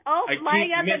kid. Oh, I lying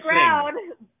keep on missing. the ground.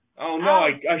 Oh, no,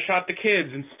 I shot the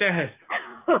kids instead.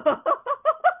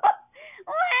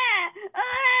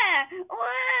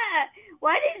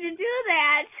 Why did you do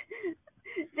that?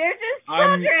 They're just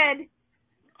children.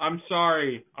 I'm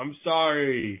sorry.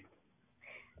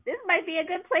 This might be a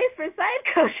good place for side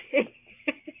coaching.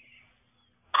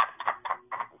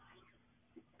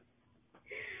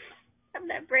 I'm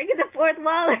not breaking the fourth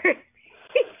wall.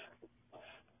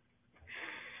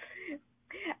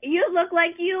 You look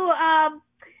like you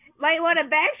might want to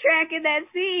backtrack in that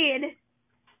scene.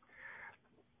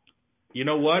 You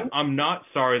know what? I'm not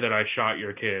sorry that I shot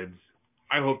your kids.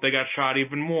 I hope they got shot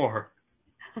even more.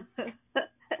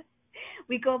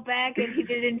 We go back and he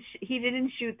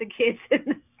didn't shoot the kids in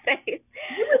the face.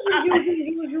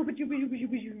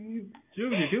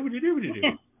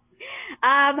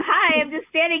 Hi, I'm just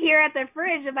standing here at the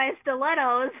fridge in my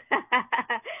stilettos.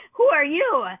 Who are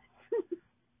you?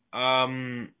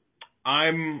 I'm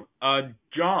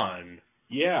John.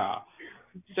 Yeah.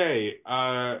 Say,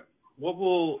 what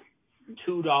will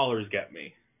 $2 get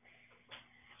me?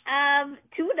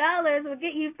 $2 will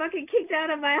get you fucking kicked out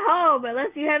of my home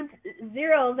unless you have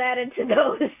zeros added to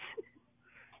those.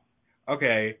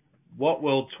 Okay, what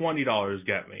will $20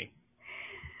 get me?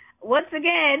 Once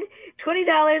again,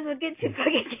 $20 will get you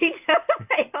fucking kicked out of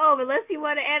my home unless you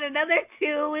want to add another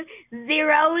 2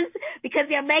 zeros because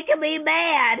you're making me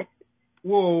mad.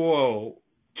 Whoa.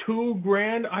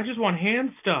 $2,000? I just want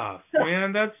hand stuff,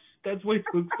 man. That's way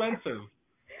too expensive.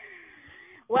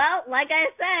 Well, like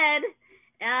I said,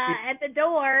 at the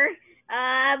door,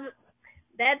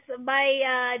 that's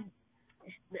my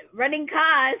running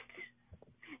cost.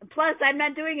 Plus, I'm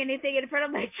not doing anything in front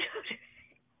of my children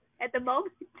at the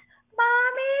moment.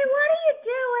 Mommy, what are you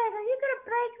doing? Are you going to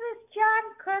break this John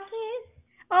cookies?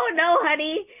 Oh, no,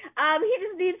 honey. He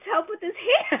just needs help with his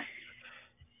hands.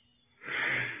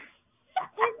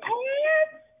 His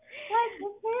hands? Like,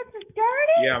 his hands are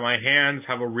dirty? Yeah, my hands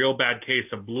have a real bad case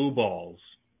of blue balls.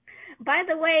 By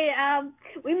the way,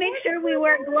 we make sure we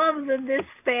wear gloves in this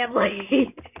family.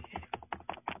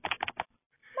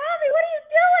 Mommy, what are you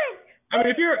doing? I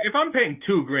mean, if I'm paying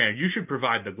 $2,000, you should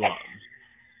provide the gloves.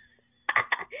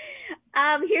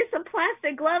 Here's some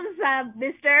plastic gloves,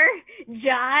 Mr.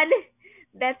 John.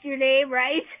 That's your name,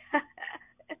 right?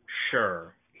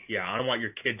 Sure. Yeah, I don't want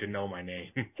your kid to know my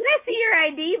name. Can I see your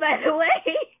ID, by the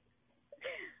way?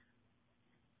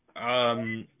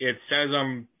 It says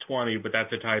I'm 20, but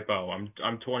that's a typo.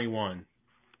 I'm 21.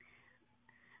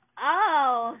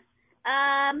 Oh.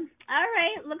 All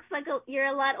right. Looks like you're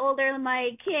a lot older than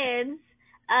my kids.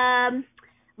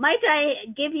 Might I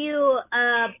give you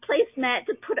a placemat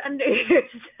to put under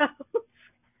yourself?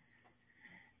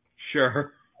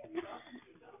 Sure.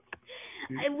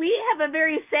 We have a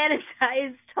very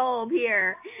sanitized home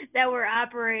here that we're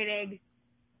operating.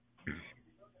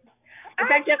 In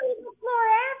fact, I clean the floor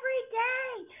every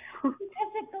day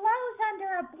because it glows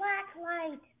under a black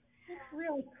light. It's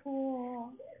really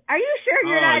cool. Are you sure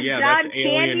you're not John that's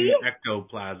Candy? alien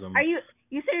ectoplasm.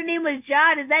 You said your name was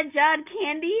John. Is that John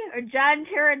Candy or John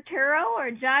Taranturo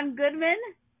or John Goodman?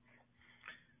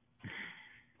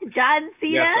 John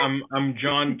Cena? Yes, I'm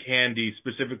John Candy,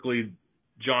 specifically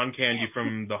John Candy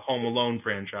from the Home Alone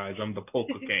franchise. I'm the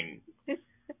Polka King.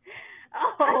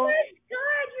 Oh my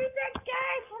God, you're that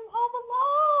guy from Home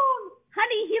Alone.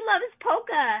 Honey, he loves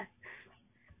polka.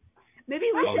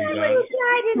 Maybe we should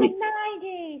died in the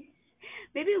 90s.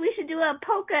 Maybe we should do a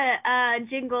polka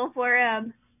jingle for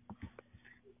him.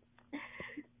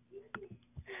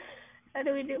 How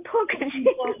do we do polka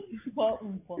jingle?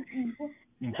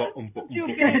 You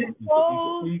get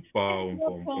exposed.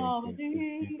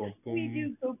 We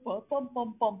do go bum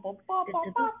bum bum bum bum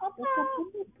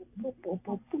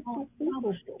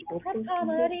bum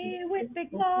comedy with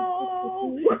Big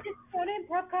Mo. It's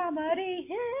improv comedy,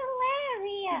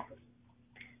 hilarious.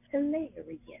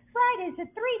 Fridays at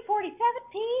 3:47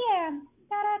 p.m.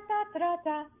 Da da da da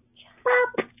da.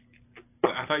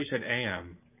 I thought you said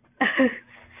AM.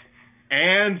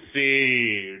 And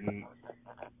scene.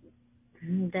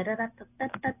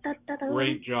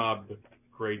 Great job,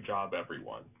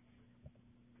 everyone.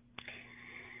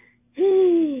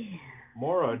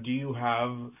 Maura, do you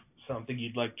have something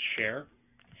you'd like to share?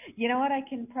 You know what? I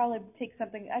can probably take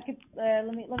something. I could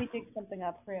let me dig something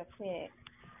up real quick.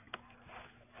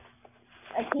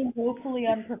 I came woefully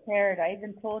unprepared. I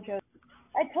even told you.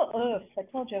 I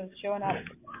told you I was showing up.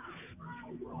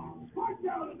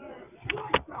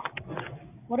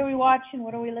 What are we watching?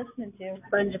 What are we listening to?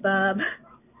 SpongeBob.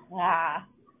 Ah.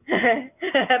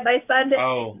 My son,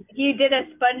 he did a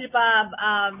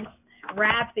SpongeBob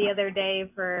rap the other day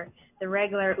for the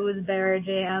regular Ooze Bear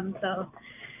Jam, so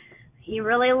he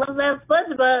really loves that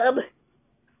SpongeBob.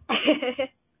 I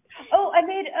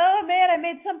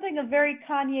made something a very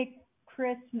Kanye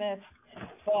Christmas,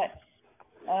 but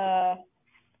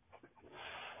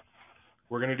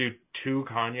we're gonna do 2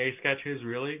 Kanye sketches,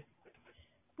 really?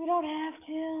 We don't have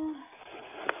to.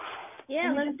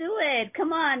 Yeah, let's do it.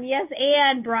 Come on, yes,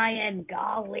 and Brian,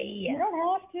 golly. You don't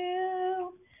have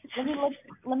to.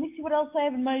 Let me see what else I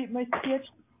have in my sketch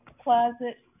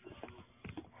closet.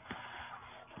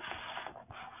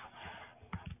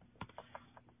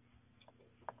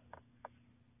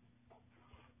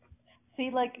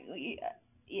 See,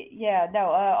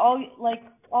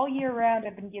 all year round,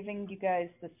 I've been giving you guys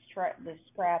the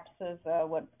scraps of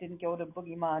what didn't go to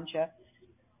Boogie Manja.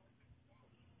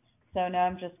 So now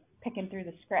I'm just picking through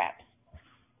the scraps.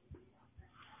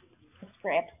 The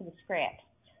scraps.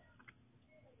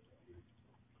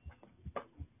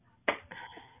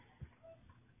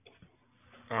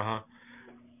 Uh-huh.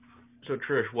 So,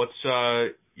 Trish, what's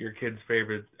your kid's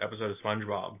favorite episode of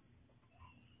SpongeBob?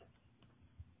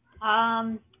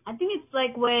 I think it's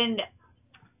like when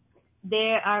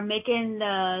they are making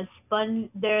the sponge.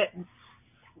 They're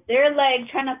like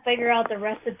trying to figure out the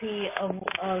recipe of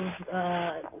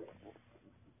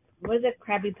what is it,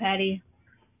 Krabby Patty?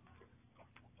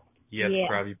 Yes, yeah.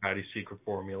 Krabby Patty's secret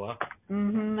formula.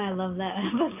 I love that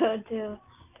episode too.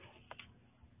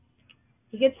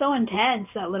 He gets so intense,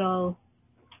 that little,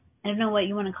 I don't know what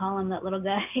you want to call him, that little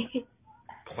guy.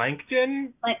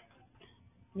 Plankton?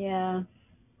 Yeah.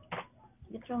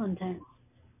 It's real intense.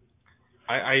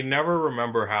 I never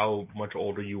remember how much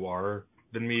older you are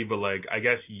than me, but I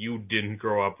guess you didn't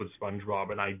grow up with SpongeBob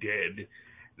and I did.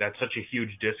 That's such a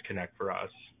huge disconnect for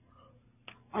us.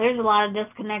 There's a lot of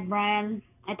disconnect, Brian.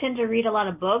 I tend to read a lot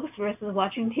of books versus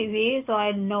watching TV, so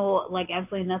I know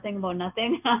absolutely nothing about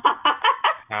nothing.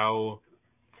 How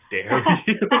dare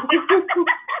you?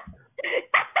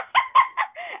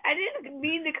 I didn't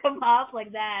mean to come off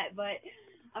like that, but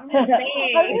I'm just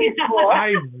saying.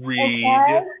 I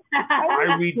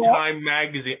read Time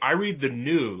magazine. I read the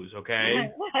news,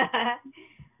 okay?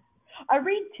 I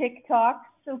read TikToks,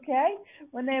 okay?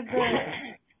 When they have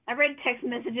I read text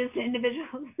messages to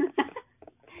individuals.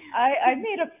 I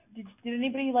made did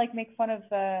anybody make fun of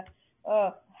how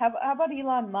about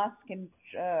Elon Musk and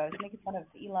making fun of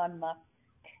Elon Musk?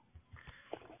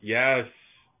 Yes.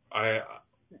 I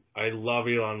love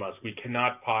Elon Musk. We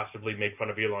cannot possibly make fun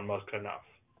of Elon Musk enough.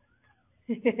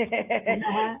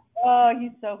 Oh,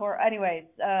 he's so horrible. Anyways,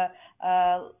 hang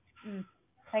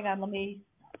on,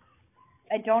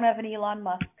 I don't have an Elon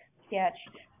Musk sketch.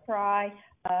 Cry.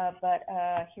 But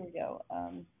here we go.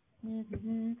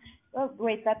 Oh,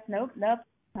 wait, that's nope, not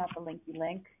the linky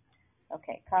link.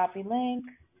 Okay, copy link.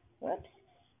 Whoops.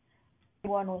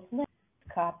 One with link.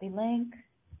 Copy link.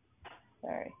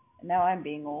 Sorry. Now I'm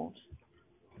being old.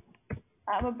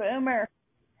 I'm a boomer.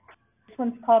 This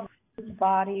one's called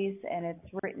Bodies, and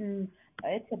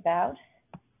it's about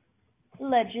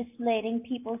legislating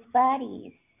people's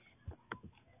bodies.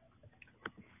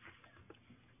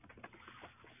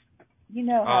 You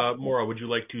know how. Maura, would you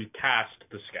like to cast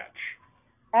the sketch?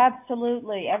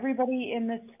 Absolutely. Everybody in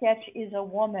this sketch is a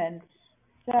woman.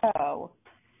 So,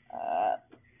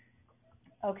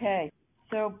 okay.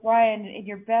 So, Brian, in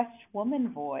your best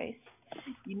woman voice,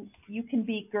 you can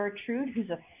be Gertrude, who's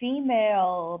a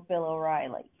female Bill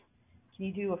O'Reilly. Can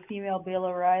you do a female Bill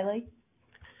O'Reilly?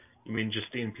 You mean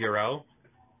Justine Pirot?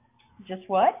 Just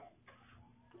what?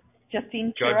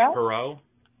 Justine Judge Pirot? Pirot?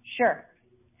 Sure.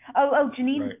 Oh,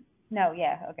 Janine? Right. No,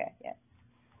 yeah, okay, yeah.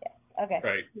 Okay.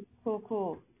 Right.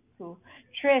 Cool.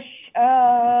 Trish,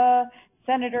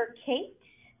 Senator Kate.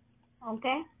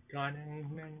 Okay.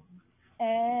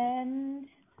 And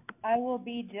I will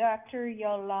be Dr.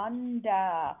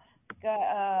 Yolanda,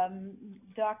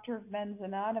 Doctor of Men's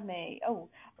Anatomy. Oh,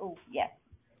 yes.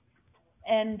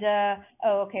 And,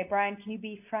 okay, Brian, can you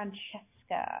be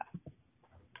Francesca?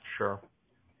 Sure.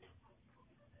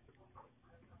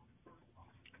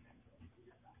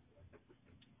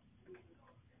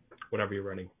 Whenever you're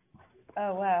ready.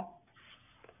 Oh, wow.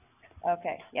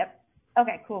 Okay, yep.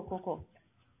 Okay, cool.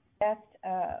 Best,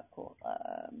 cool.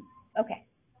 Okay.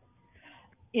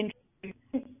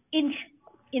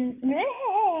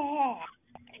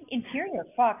 Interior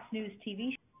Fox News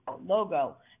TV show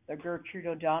logo, The Gertrude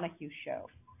O'Donoghue Show.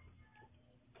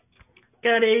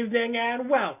 Good evening and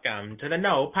welcome to the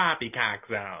No Poppycock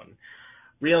Zone.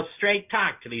 Real straight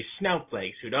talk to these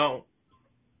snowflakes who don't...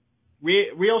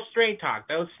 Real straight talk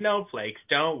those snowflakes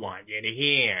don't want you to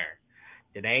hear.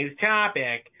 Today's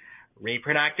topic,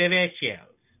 reproductive issues.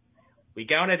 We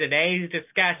go to today's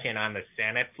discussion on the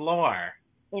Senate floor.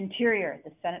 Interior,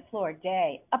 the Senate floor,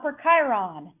 day. Upper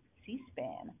Chiron,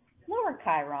 C-SPAN. Lower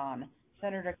Chiron,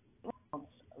 Senator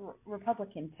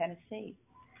Republican, Tennessee.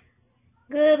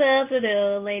 Good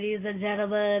afternoon, ladies and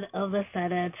gentlemen of the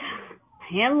Senate.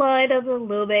 In light of the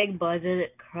looming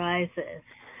budget crisis,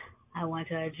 I want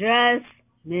to address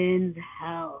men's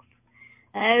health.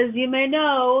 As you may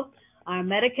know, our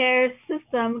Medicare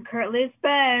system currently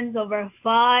spends over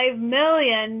 $5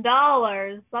 million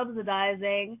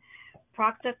subsidizing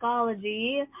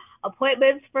proctology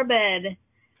appointments for men.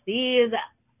 These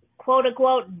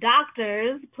quote-unquote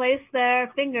doctors place their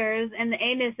fingers in the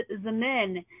anus of the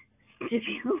men,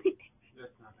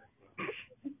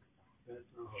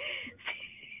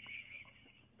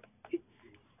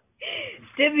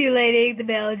 stimulating the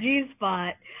male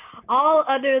G-spot, all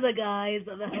under the guise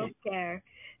of the health care.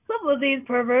 Some of these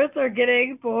perverts are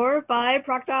getting 4 or 5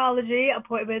 proctology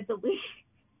appointments a week.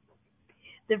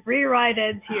 The free ride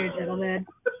ends here, gentlemen.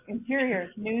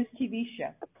 Interior News TV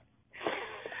show.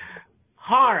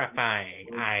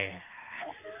 Horrifying. I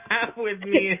have with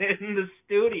me in the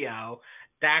studio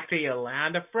Dr.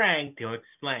 Yolanda Frank to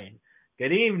explain.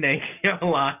 Good evening,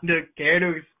 Yolanda. Care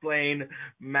to explain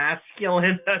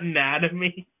masculine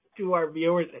anatomy to our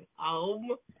viewers at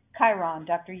home? Chiron,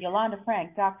 Dr. Yolanda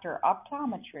Frank, Dr.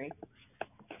 Optometry.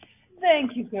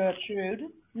 Thank you,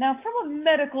 Gertrude. Now, from a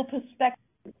medical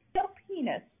perspective, the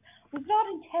penis was not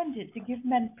intended to give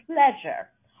men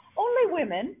pleasure. Only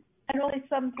women, and only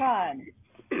sometimes.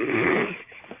 The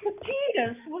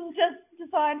penis was just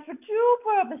designed for 2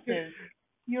 purposes,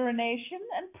 urination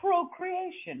and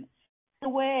procreation. The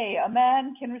way a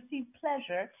man can receive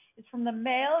pleasure is from the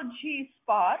male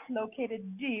G-spot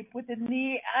located deep within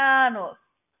the anus.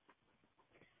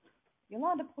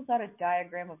 Yolanda pulls out a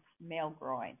diagram of male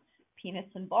groin. Penis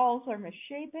and balls are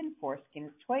misshapen. Foreskin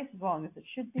is twice as long as it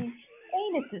should be.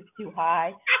 Anus is too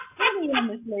high. Perineum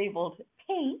is labeled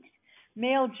paint.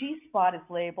 Male G-spot is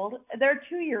labeled. There are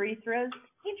 2 urethras,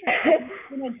 intersected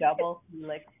in a double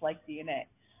helix like DNA.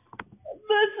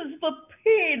 This is the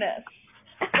penis.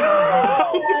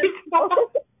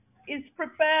 Is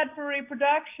prepared for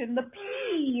reproduction. The P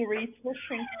urethra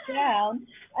shrinks down,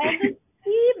 and the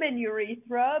semen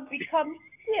urethra becomes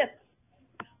stiff,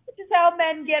 which is how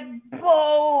men get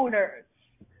boners.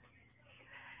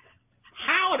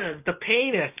 How does the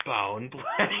penis bone play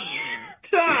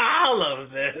into all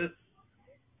of this?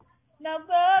 Now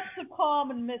that's a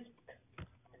common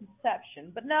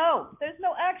misconception, but no, there's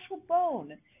no actual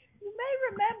bone. You may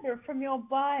remember from your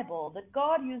Bible that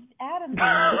God used Adam to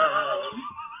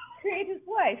create his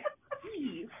wife,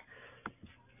 Eve.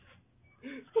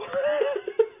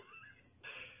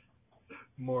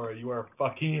 Maura, you are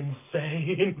fucking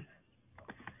insane.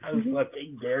 How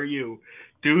fucking dare you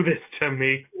do this to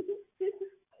me?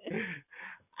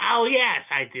 Oh, yes,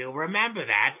 I do remember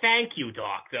that. Thank you,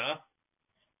 Doctor.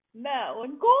 Now,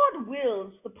 when God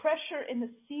wills the pressure in the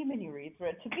semen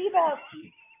urethra to be about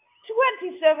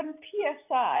 27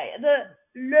 psi, the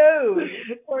load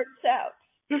reports out.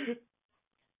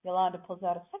 Yolanda pulls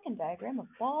out a second diagram of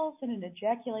balls and an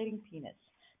ejaculating penis.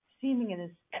 Semen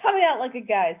is coming out like a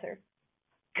geyser.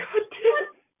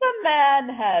 Once the man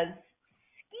has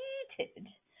skeeted,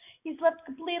 he's left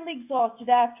completely exhausted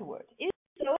afterward. It is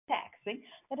so taxing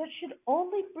that it should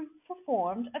only be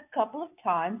performed a couple of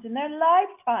times in their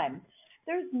lifetime.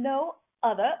 There's no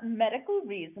other medical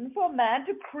reason for a man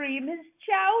to cream his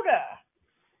chowder.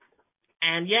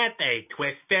 And yet they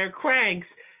twist their cranks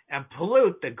and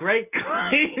pollute the great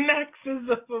Kleenexes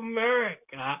of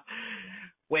America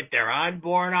with their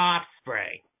unborn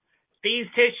offspring. These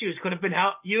tissues could have been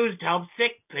used to help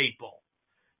sick people.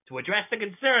 To address the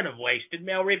concern of wasted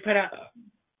male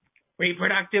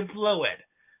reproductive fluid,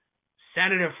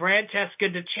 Senator Francesca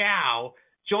DeChow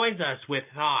joins us with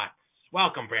thoughts.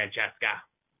 Welcome, Francesca.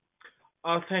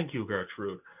 Thank you,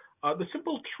 Gertrude. The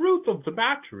simple truth of the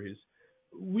matter is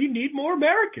we need more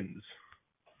Americans.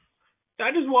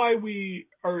 That is why we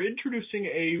are introducing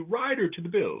a rider to the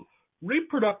bill,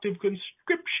 reproductive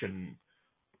conscription.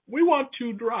 We want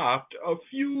to draft a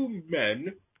few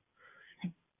men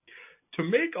to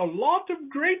make a lot of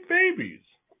great babies.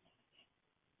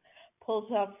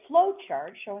 Pulls out flow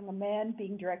chart showing a man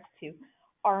being directed to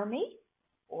army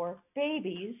or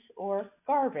babies or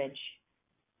garbage.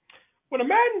 When a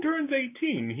man turns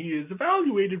 18, he is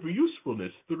evaluated for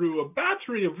usefulness through a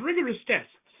battery of rigorous tests.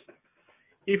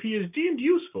 If he is deemed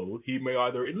useful, he may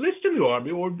either enlist in the army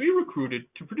or be recruited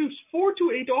to produce 4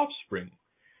 to 8 offspring.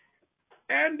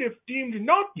 And if deemed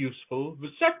not useful,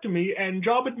 vasectomy and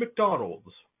job at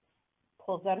McDonald's.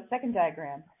 Pulls out a second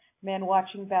diagram. Man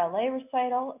watching ballet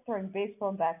recital, throwing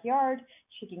baseball in backyard,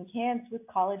 shaking hands with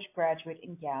college graduate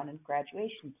in gown and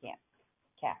graduation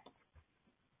cap.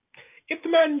 If the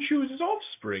man chooses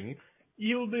offspring,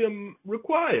 he'll be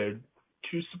required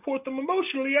to support them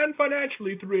emotionally and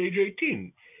financially through age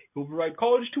 18. He'll provide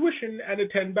college tuition and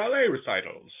attend ballet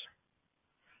recitals.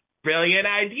 Brilliant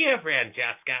idea,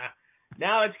 Francesca.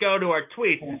 Now let's go to our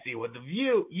tweets and see what the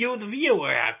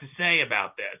viewer, have to say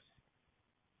about this.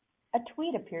 A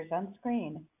tweet appears on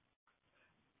screen.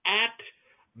 At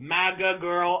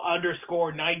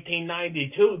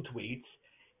MAGAGirl_1992 tweets,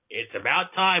 it's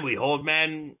about time we hold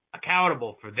men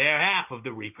accountable for their half of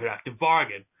the reproductive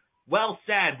bargain. Well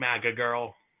said, MAGA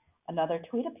girl. Another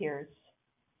tweet appears.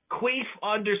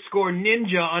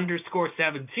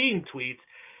 Queef_ninja_17 tweets,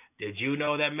 did you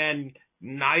know that men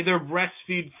neither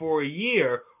breastfeed for a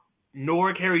year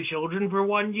nor carry children for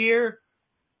 1 year?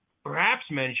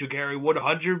 Perhaps men should carry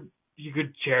 100 you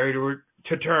could carry to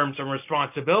term some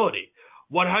responsibility.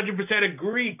 100%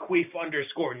 agree,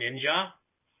 Queef_ninja.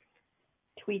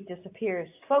 Tweet disappears.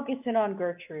 Focusing on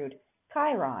Gertrude.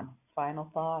 Chiron. Final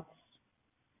thoughts.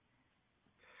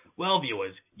 Well,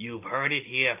 viewers, you've heard it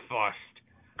here first.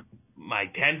 My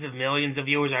tens of millions of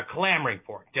viewers are clamoring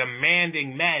for it,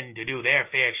 demanding men to do their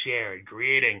fair share in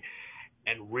creating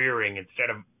and rearing instead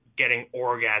of getting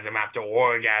orgasm after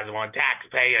orgasm on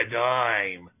taxpayer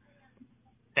dime.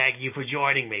 Thank you for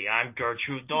joining me. I'm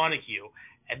Gertrude Donahue,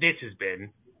 and this has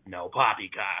been No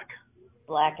Poppycock.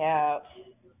 Blackout.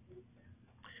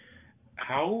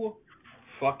 How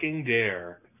fucking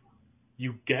dare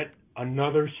you get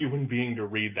another human being to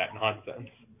read that nonsense?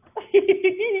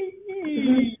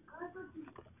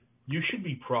 You should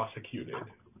be prosecuted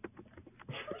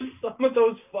for some of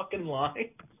those fucking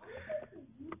lines.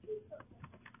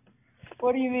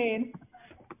 What do you mean?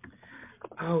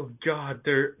 Oh God,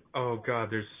 there's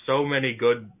so many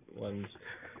good ones.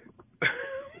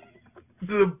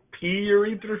 The pee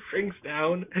urethra shrinks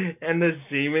down and the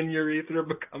semen urethra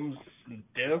becomes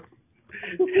stiff.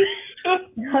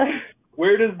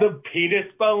 Where does the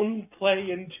penis bone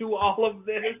play into all of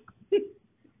this?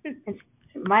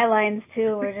 My lines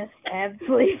too were just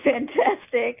absolutely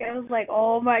fantastic. I was like,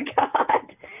 oh my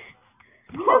God.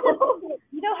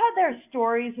 You know how there are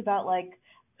stories about like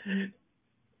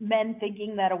men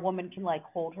thinking that a woman can like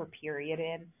hold her period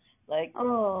in? Like,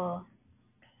 oh.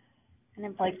 And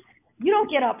it's like, you don't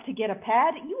get up to get a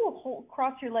pad. You will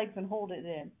cross your legs and hold it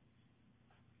in.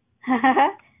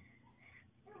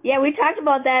 Yeah, we talked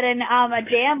about that in a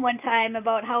jam one time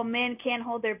about how men can't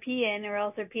hold their pee in or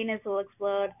else their penis will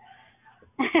explode.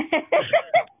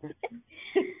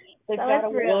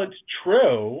 Well, it's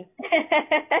true.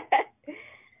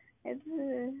 It's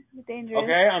dangerous.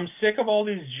 Okay, I'm sick of all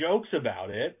these jokes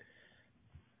about it.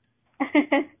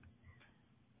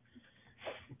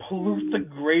 Pollute the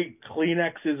great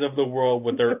Kleenexes of the world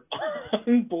with their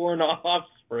unborn offspring.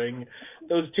 suffering.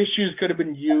 Those tissues could have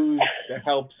been used to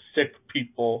help sick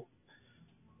people.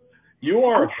 You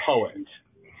are a poet.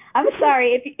 I'm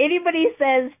sorry. If anybody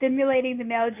says stimulating the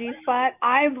male G-spot,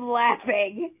 I'm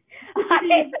laughing.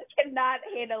 I cannot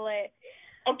handle it.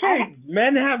 Okay,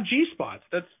 men have G-spots.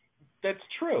 That's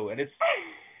true, and it's.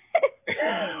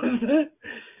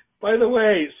 By the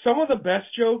way, some of the best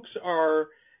jokes are,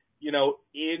 in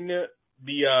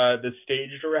the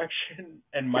stage direction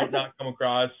and might not come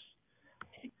across,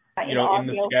 in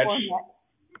the sketch. Format.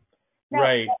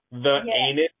 Right.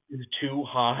 Anus is too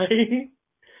high.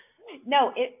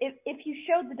 No, if you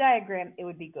showed the diagram, it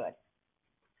would be good.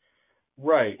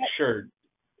 Right, sure.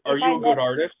 Are you a good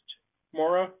artist,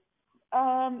 Maura?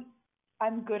 I'm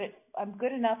good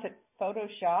enough at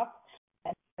Photoshop,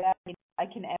 and I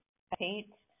can paint.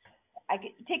 I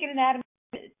can take an anatomy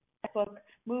book,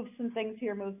 move some things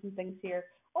here,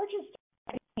 or just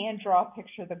hand draw a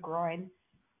picture of the groin.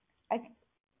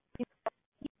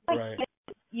 Right.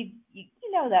 You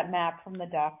know that map from the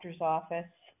doctor's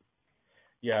office.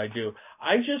 Yeah, I do.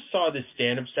 I just saw this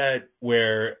stand-up set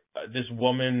where this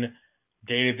woman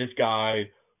dated this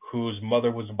guy whose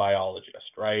mother was a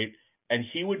biologist, right? And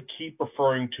he would keep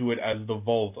referring to it as the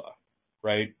vulva,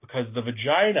 right? Because the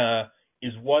vagina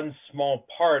is one small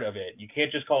part of it. You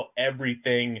can't just call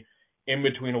everything in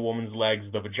between a woman's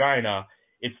legs the vagina.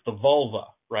 It's the vulva,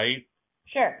 right?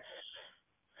 Sure.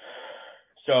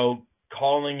 So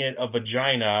calling it a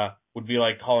vagina would be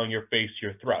like calling your face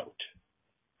your throat.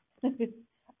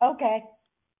 Okay.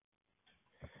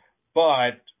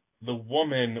 But the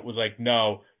woman was like,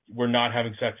 no, we're not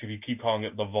having sex if you keep calling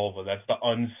it the vulva. That's the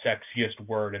unsexiest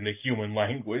word in the human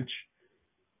language.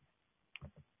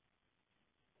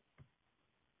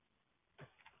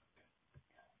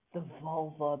 The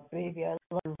vulva, baby. I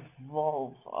love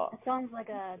vulva. It sounds like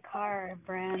a car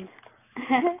brand.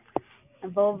 A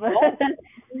Volvo.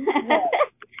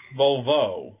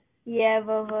 Volvo. Yeah,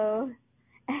 Volvo.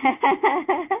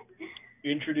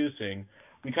 Introducing.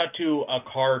 We cut to a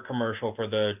car commercial for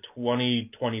the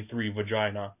 2023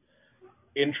 vagina.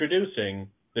 Introducing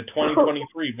the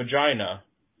 2023 vagina.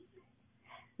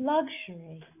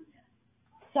 Luxury.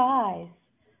 Size.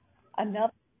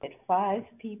 Enough to get 5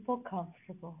 people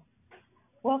comfortable.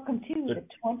 Welcome to the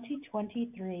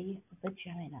 2023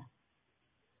 vagina.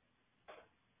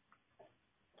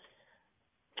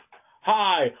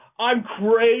 Hi, I'm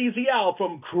Crazy Al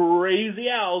from Crazy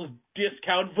Al's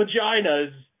Discount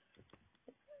Vaginas.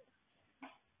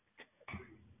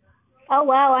 Oh,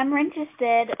 wow, I'm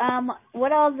interested.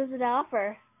 What all does it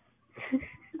offer?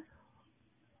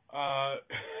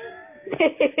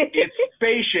 It's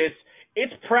spacious.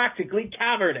 It's practically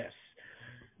cavernous.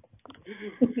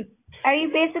 Are you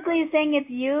basically saying it's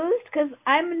used? Because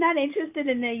I'm not interested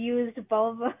in a used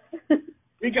vulva.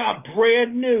 We got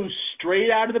brand new,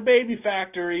 straight out of the baby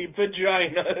factory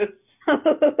vaginas.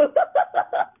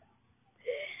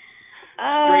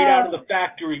 Straight out of the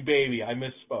factory, baby. I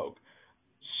misspoke.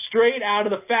 Straight out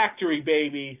of the factory,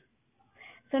 baby.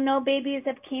 So no babies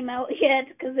have came out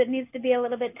yet because it needs to be a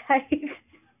little bit tight.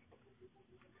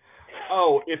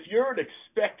 Oh, if you're an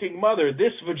expecting mother,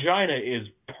 this vagina is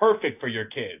perfect for your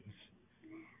kids.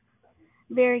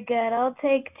 Very good. I'll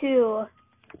take 2.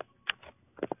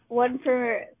 One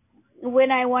for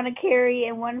when I want to carry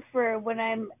and one for when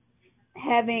I'm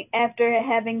after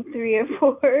having 3 or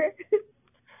 4.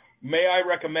 May I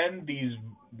recommend these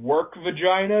work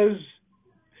vaginas?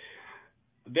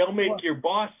 They'll make your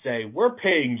boss say, we're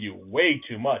paying you way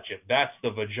too much if that's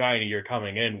the vagina you're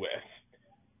coming in with.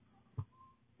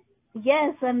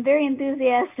 Yes, I'm very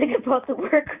enthusiastic about the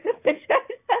work vagina.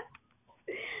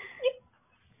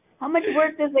 How much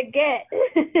work does it get?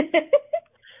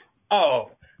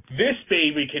 Oh, this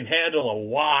baby can handle a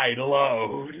wide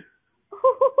load.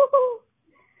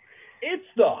 It's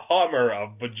the Hummer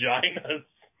of vaginas.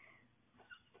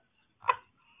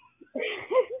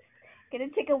 Can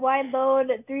it take a wide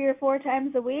load 3 or 4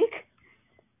 times a week?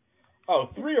 Oh,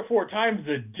 3 or 4 times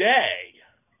a day.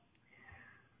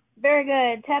 Very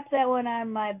good. Tap that one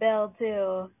on my bell,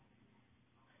 too.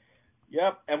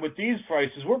 Yep, and with these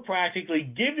prices, we're practically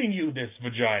giving you this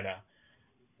vagina.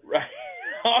 Right?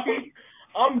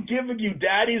 I'm giving you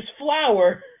daddy's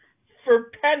flour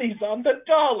for pennies on the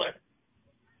dollar.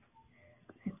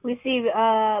 We see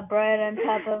Brian on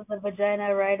top of the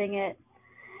vagina riding it.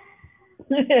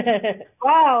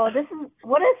 Wow,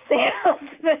 what a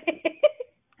salesman.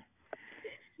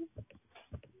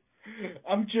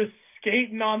 I'm just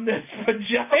skating on this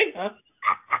vagina.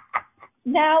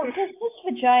 Now, does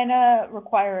this vagina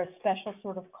require a special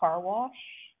sort of car wash?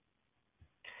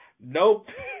 Nope.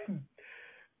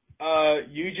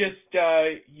 You just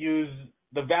use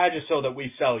the Vagisil that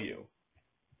we sell you.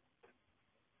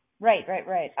 Right.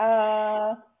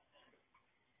 How's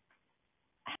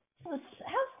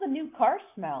the new car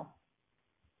smell?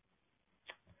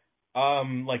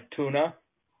 Like tuna.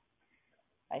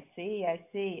 I see.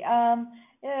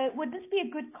 Would this be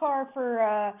a good car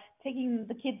for taking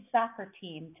the kids' soccer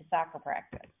team to soccer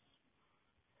practice?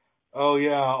 Oh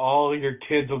yeah, all your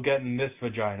kids will get in this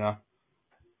vagina.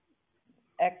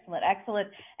 Excellent.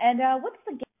 And what's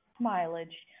the gas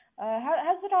mileage?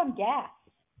 How's it on gas?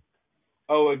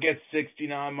 Oh, it gets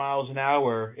 69 miles an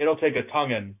hour. It'll take a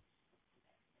tonguing.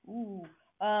 Ooh.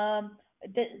 Does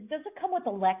it come with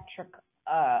electric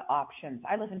options?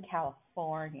 I live in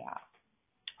California.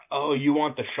 Oh, you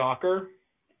want the shocker?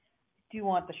 Do you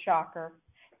want the shocker?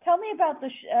 Tell me about the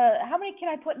how many can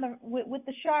I put in the with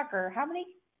the shocker? How many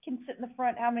can sit in the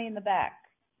front? How many in the back?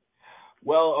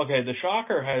 Well, okay, the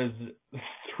shocker has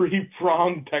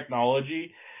 3-pronged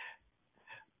technology,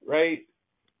 right?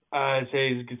 So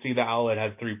you can see the outlet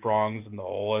has 3 prongs and the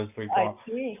hole has 3 prongs.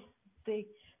 I see.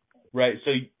 Right,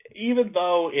 so even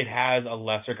though it has a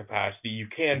lesser capacity, you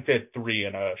can fit 3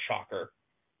 in a shocker.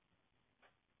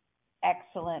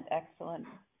 Excellent.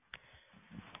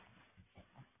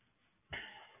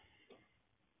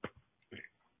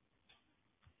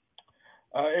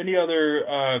 Any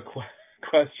other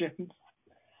questions?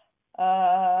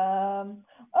 Oh,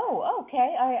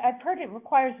 okay. I've heard it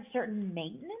requires a certain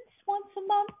maintenance once a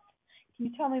month. Can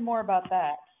you tell me more about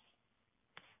that?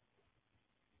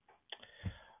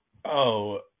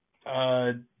 Oh,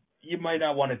 you might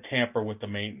not want to tamper with the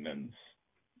maintenance.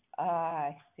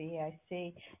 I see.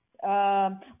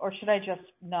 Or should I just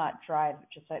not drive?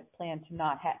 I plan to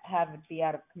not have it be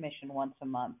out of commission once a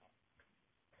month.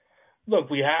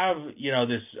 Look, we have,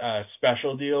 this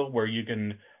special deal where you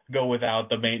can go without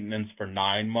the maintenance for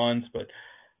 9 months, but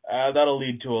that'll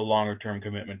lead to a longer term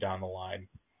commitment down the line.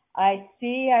 I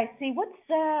see.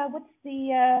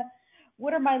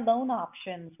 What are my loan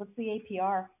options? What's the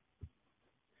APR?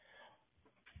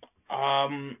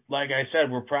 Like I said,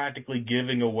 we're practically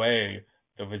giving away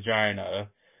the vagina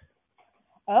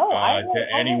to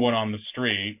anyone on the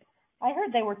street. I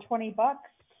heard they were $20.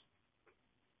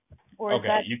 Or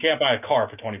okay, you can't buy a car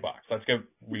for $20. Let's get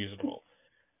reasonable.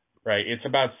 Right, it's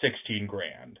about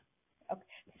 $16,000. Okay.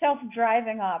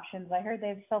 Self-driving options. I heard they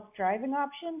have self-driving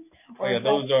options.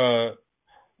 Those are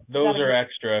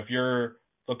extra. If you're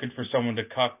looking for someone to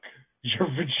cuck your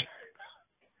vagina,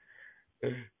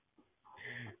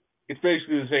 it's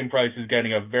basically the same price as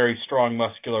getting a very strong,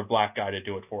 muscular black guy to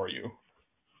do it for you.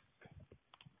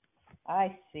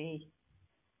 I see.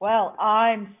 Well,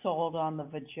 I'm sold on the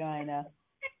vagina.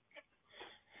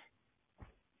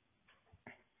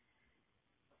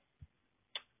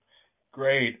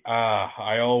 Great.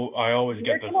 I always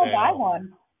get the sale. Where can I buy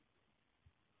one?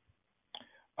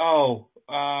 Oh,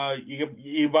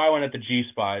 you buy one at the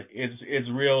G-Spot. It's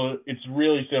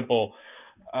really simple.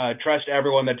 Trust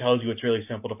everyone that tells you it's really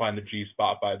simple to find the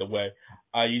G-Spot, by the way.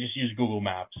 You just use Google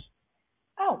Maps.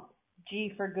 Oh,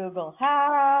 G for Google.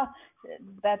 Ha!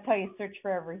 That's how you search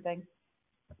for everything.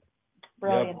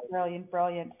 Brilliant.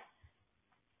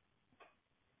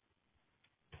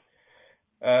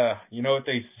 You know what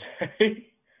they say?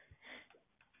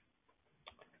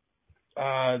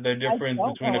 The difference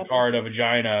between a car and a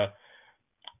vagina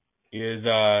is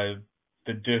I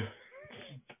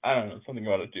don't know, something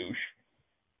about a douche.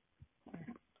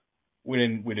 We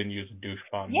didn't use a douche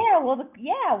pun. Yeah, well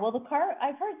the car.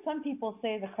 I've heard some people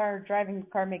say driving the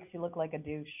car makes you look like a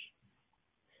douche.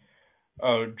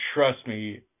 Oh, trust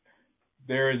me,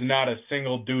 there is not a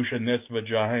single douche in this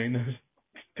vagina.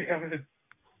 Damn it.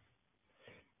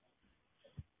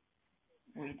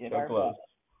 We did so our close. best.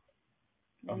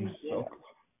 I'm so close.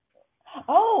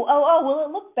 Oh, will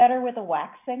it look better with a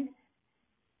waxing?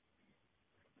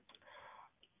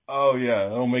 Oh yeah,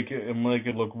 it'll make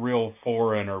it look real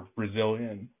foreign or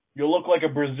Brazilian. You'll look like a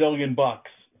Brazilian bucks.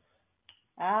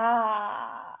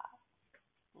 Ah,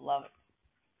 love it.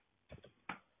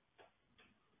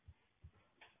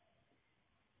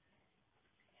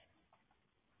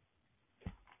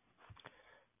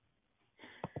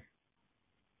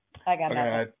 I got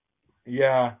nothing.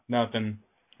 Yeah, nothing.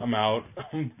 I'm out.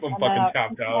 I'm fucking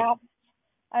tapped out.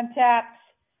 I'm tapped.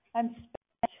 I'm spent.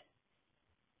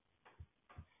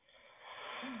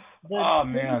 Oh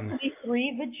man. The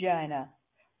 3 vagina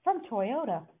from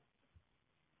Toyota.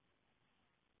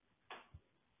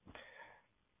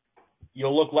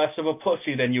 You'll look less of a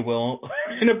pussy than you will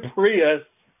in a Prius.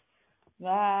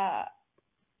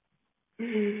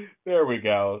 There we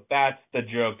go. That's the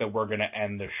joke that we're going to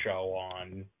end the show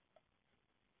on.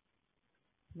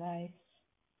 Nice.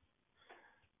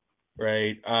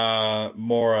 right?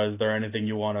 Maura, is there anything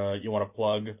you wanna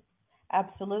plug?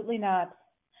 Absolutely not.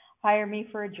 Hire me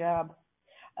for a job.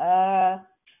 Hire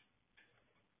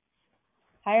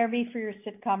me for your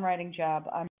sitcom writing job.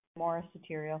 I'm Maura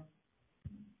Soterio.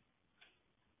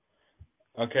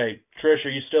 Okay, Trish, are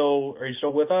you still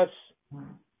with us?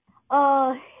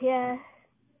 Oh, yeah.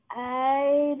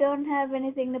 I don't have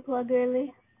anything to plug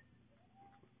really.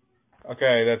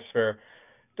 Okay, that's fair.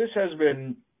 This has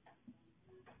been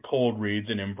Cold Reads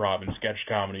and Improv and Sketch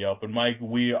Comedy Open Mic.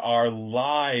 We are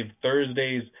live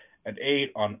Thursdays at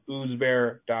 8 on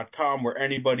oozbear.com, where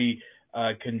anybody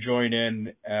can join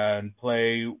in and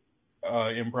play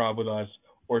improv with us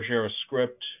or share a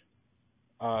script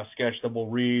sketch that we'll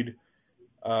read.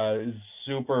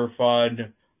 Super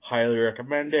fun. Highly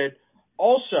recommend it.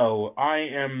 Also,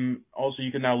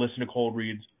 you can now listen to Cold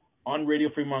Reads on Radio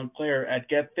Free Montclair at,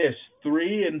 get this,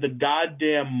 3 in the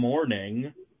goddamn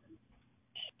morning.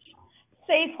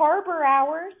 Safe harbor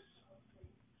hours.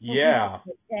 Yeah.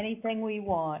 Anything we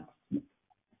want.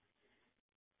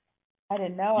 I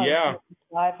didn't know I Yeah. was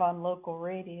live on local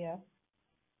radio.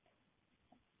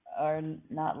 Or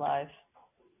not live.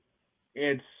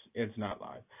 It's not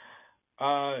live.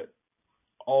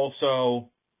 Also,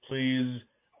 please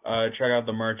check out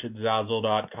the merch at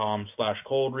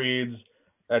zazzle.com/coldreads.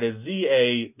 That is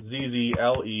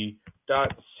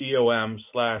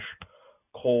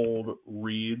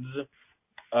zazzle.com/coldreads.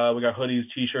 We got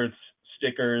hoodies, t-shirts,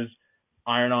 stickers,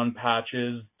 iron-on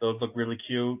patches. Those look really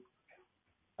cute.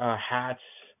 Hats,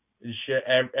 shit,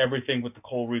 everything with the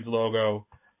Cold Reads logo.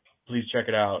 Please check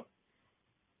it out.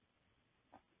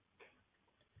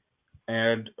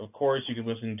 And, of course, you can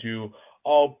listen to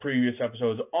all previous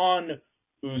episodes on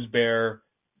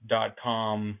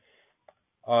oozbear.com.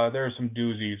 There are some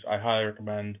doozies I highly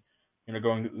recommend.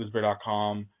 Going to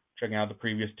oozbear.com, checking out the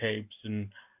previous tapes,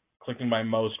 and clicking by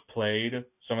most played.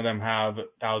 Some of them have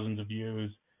thousands of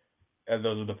views, and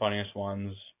those are the funniest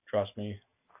ones. Trust me.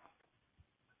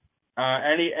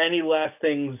 Any last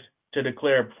things to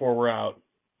declare before we're out?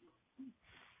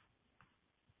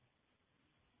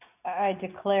 I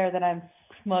declare that I'm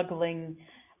smuggling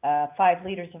 5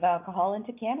 liters of alcohol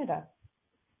into Canada.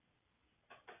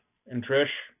 And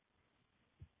Trish?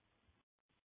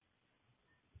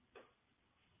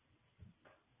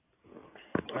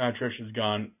 Trish is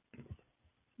gone.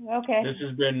 Okay. This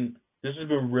has been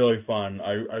really fun.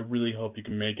 I really hope you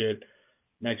can make it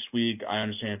next week. I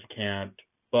understand if you can't,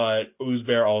 but Ooze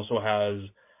Bear also has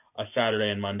a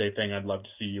Saturday and Monday thing I'd love to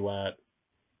see you at.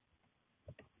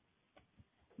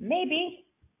 Maybe.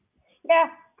 Yeah.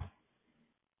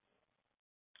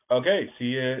 Okay,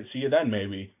 see you then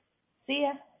maybe. See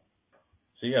ya.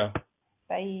 See ya.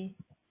 Bye.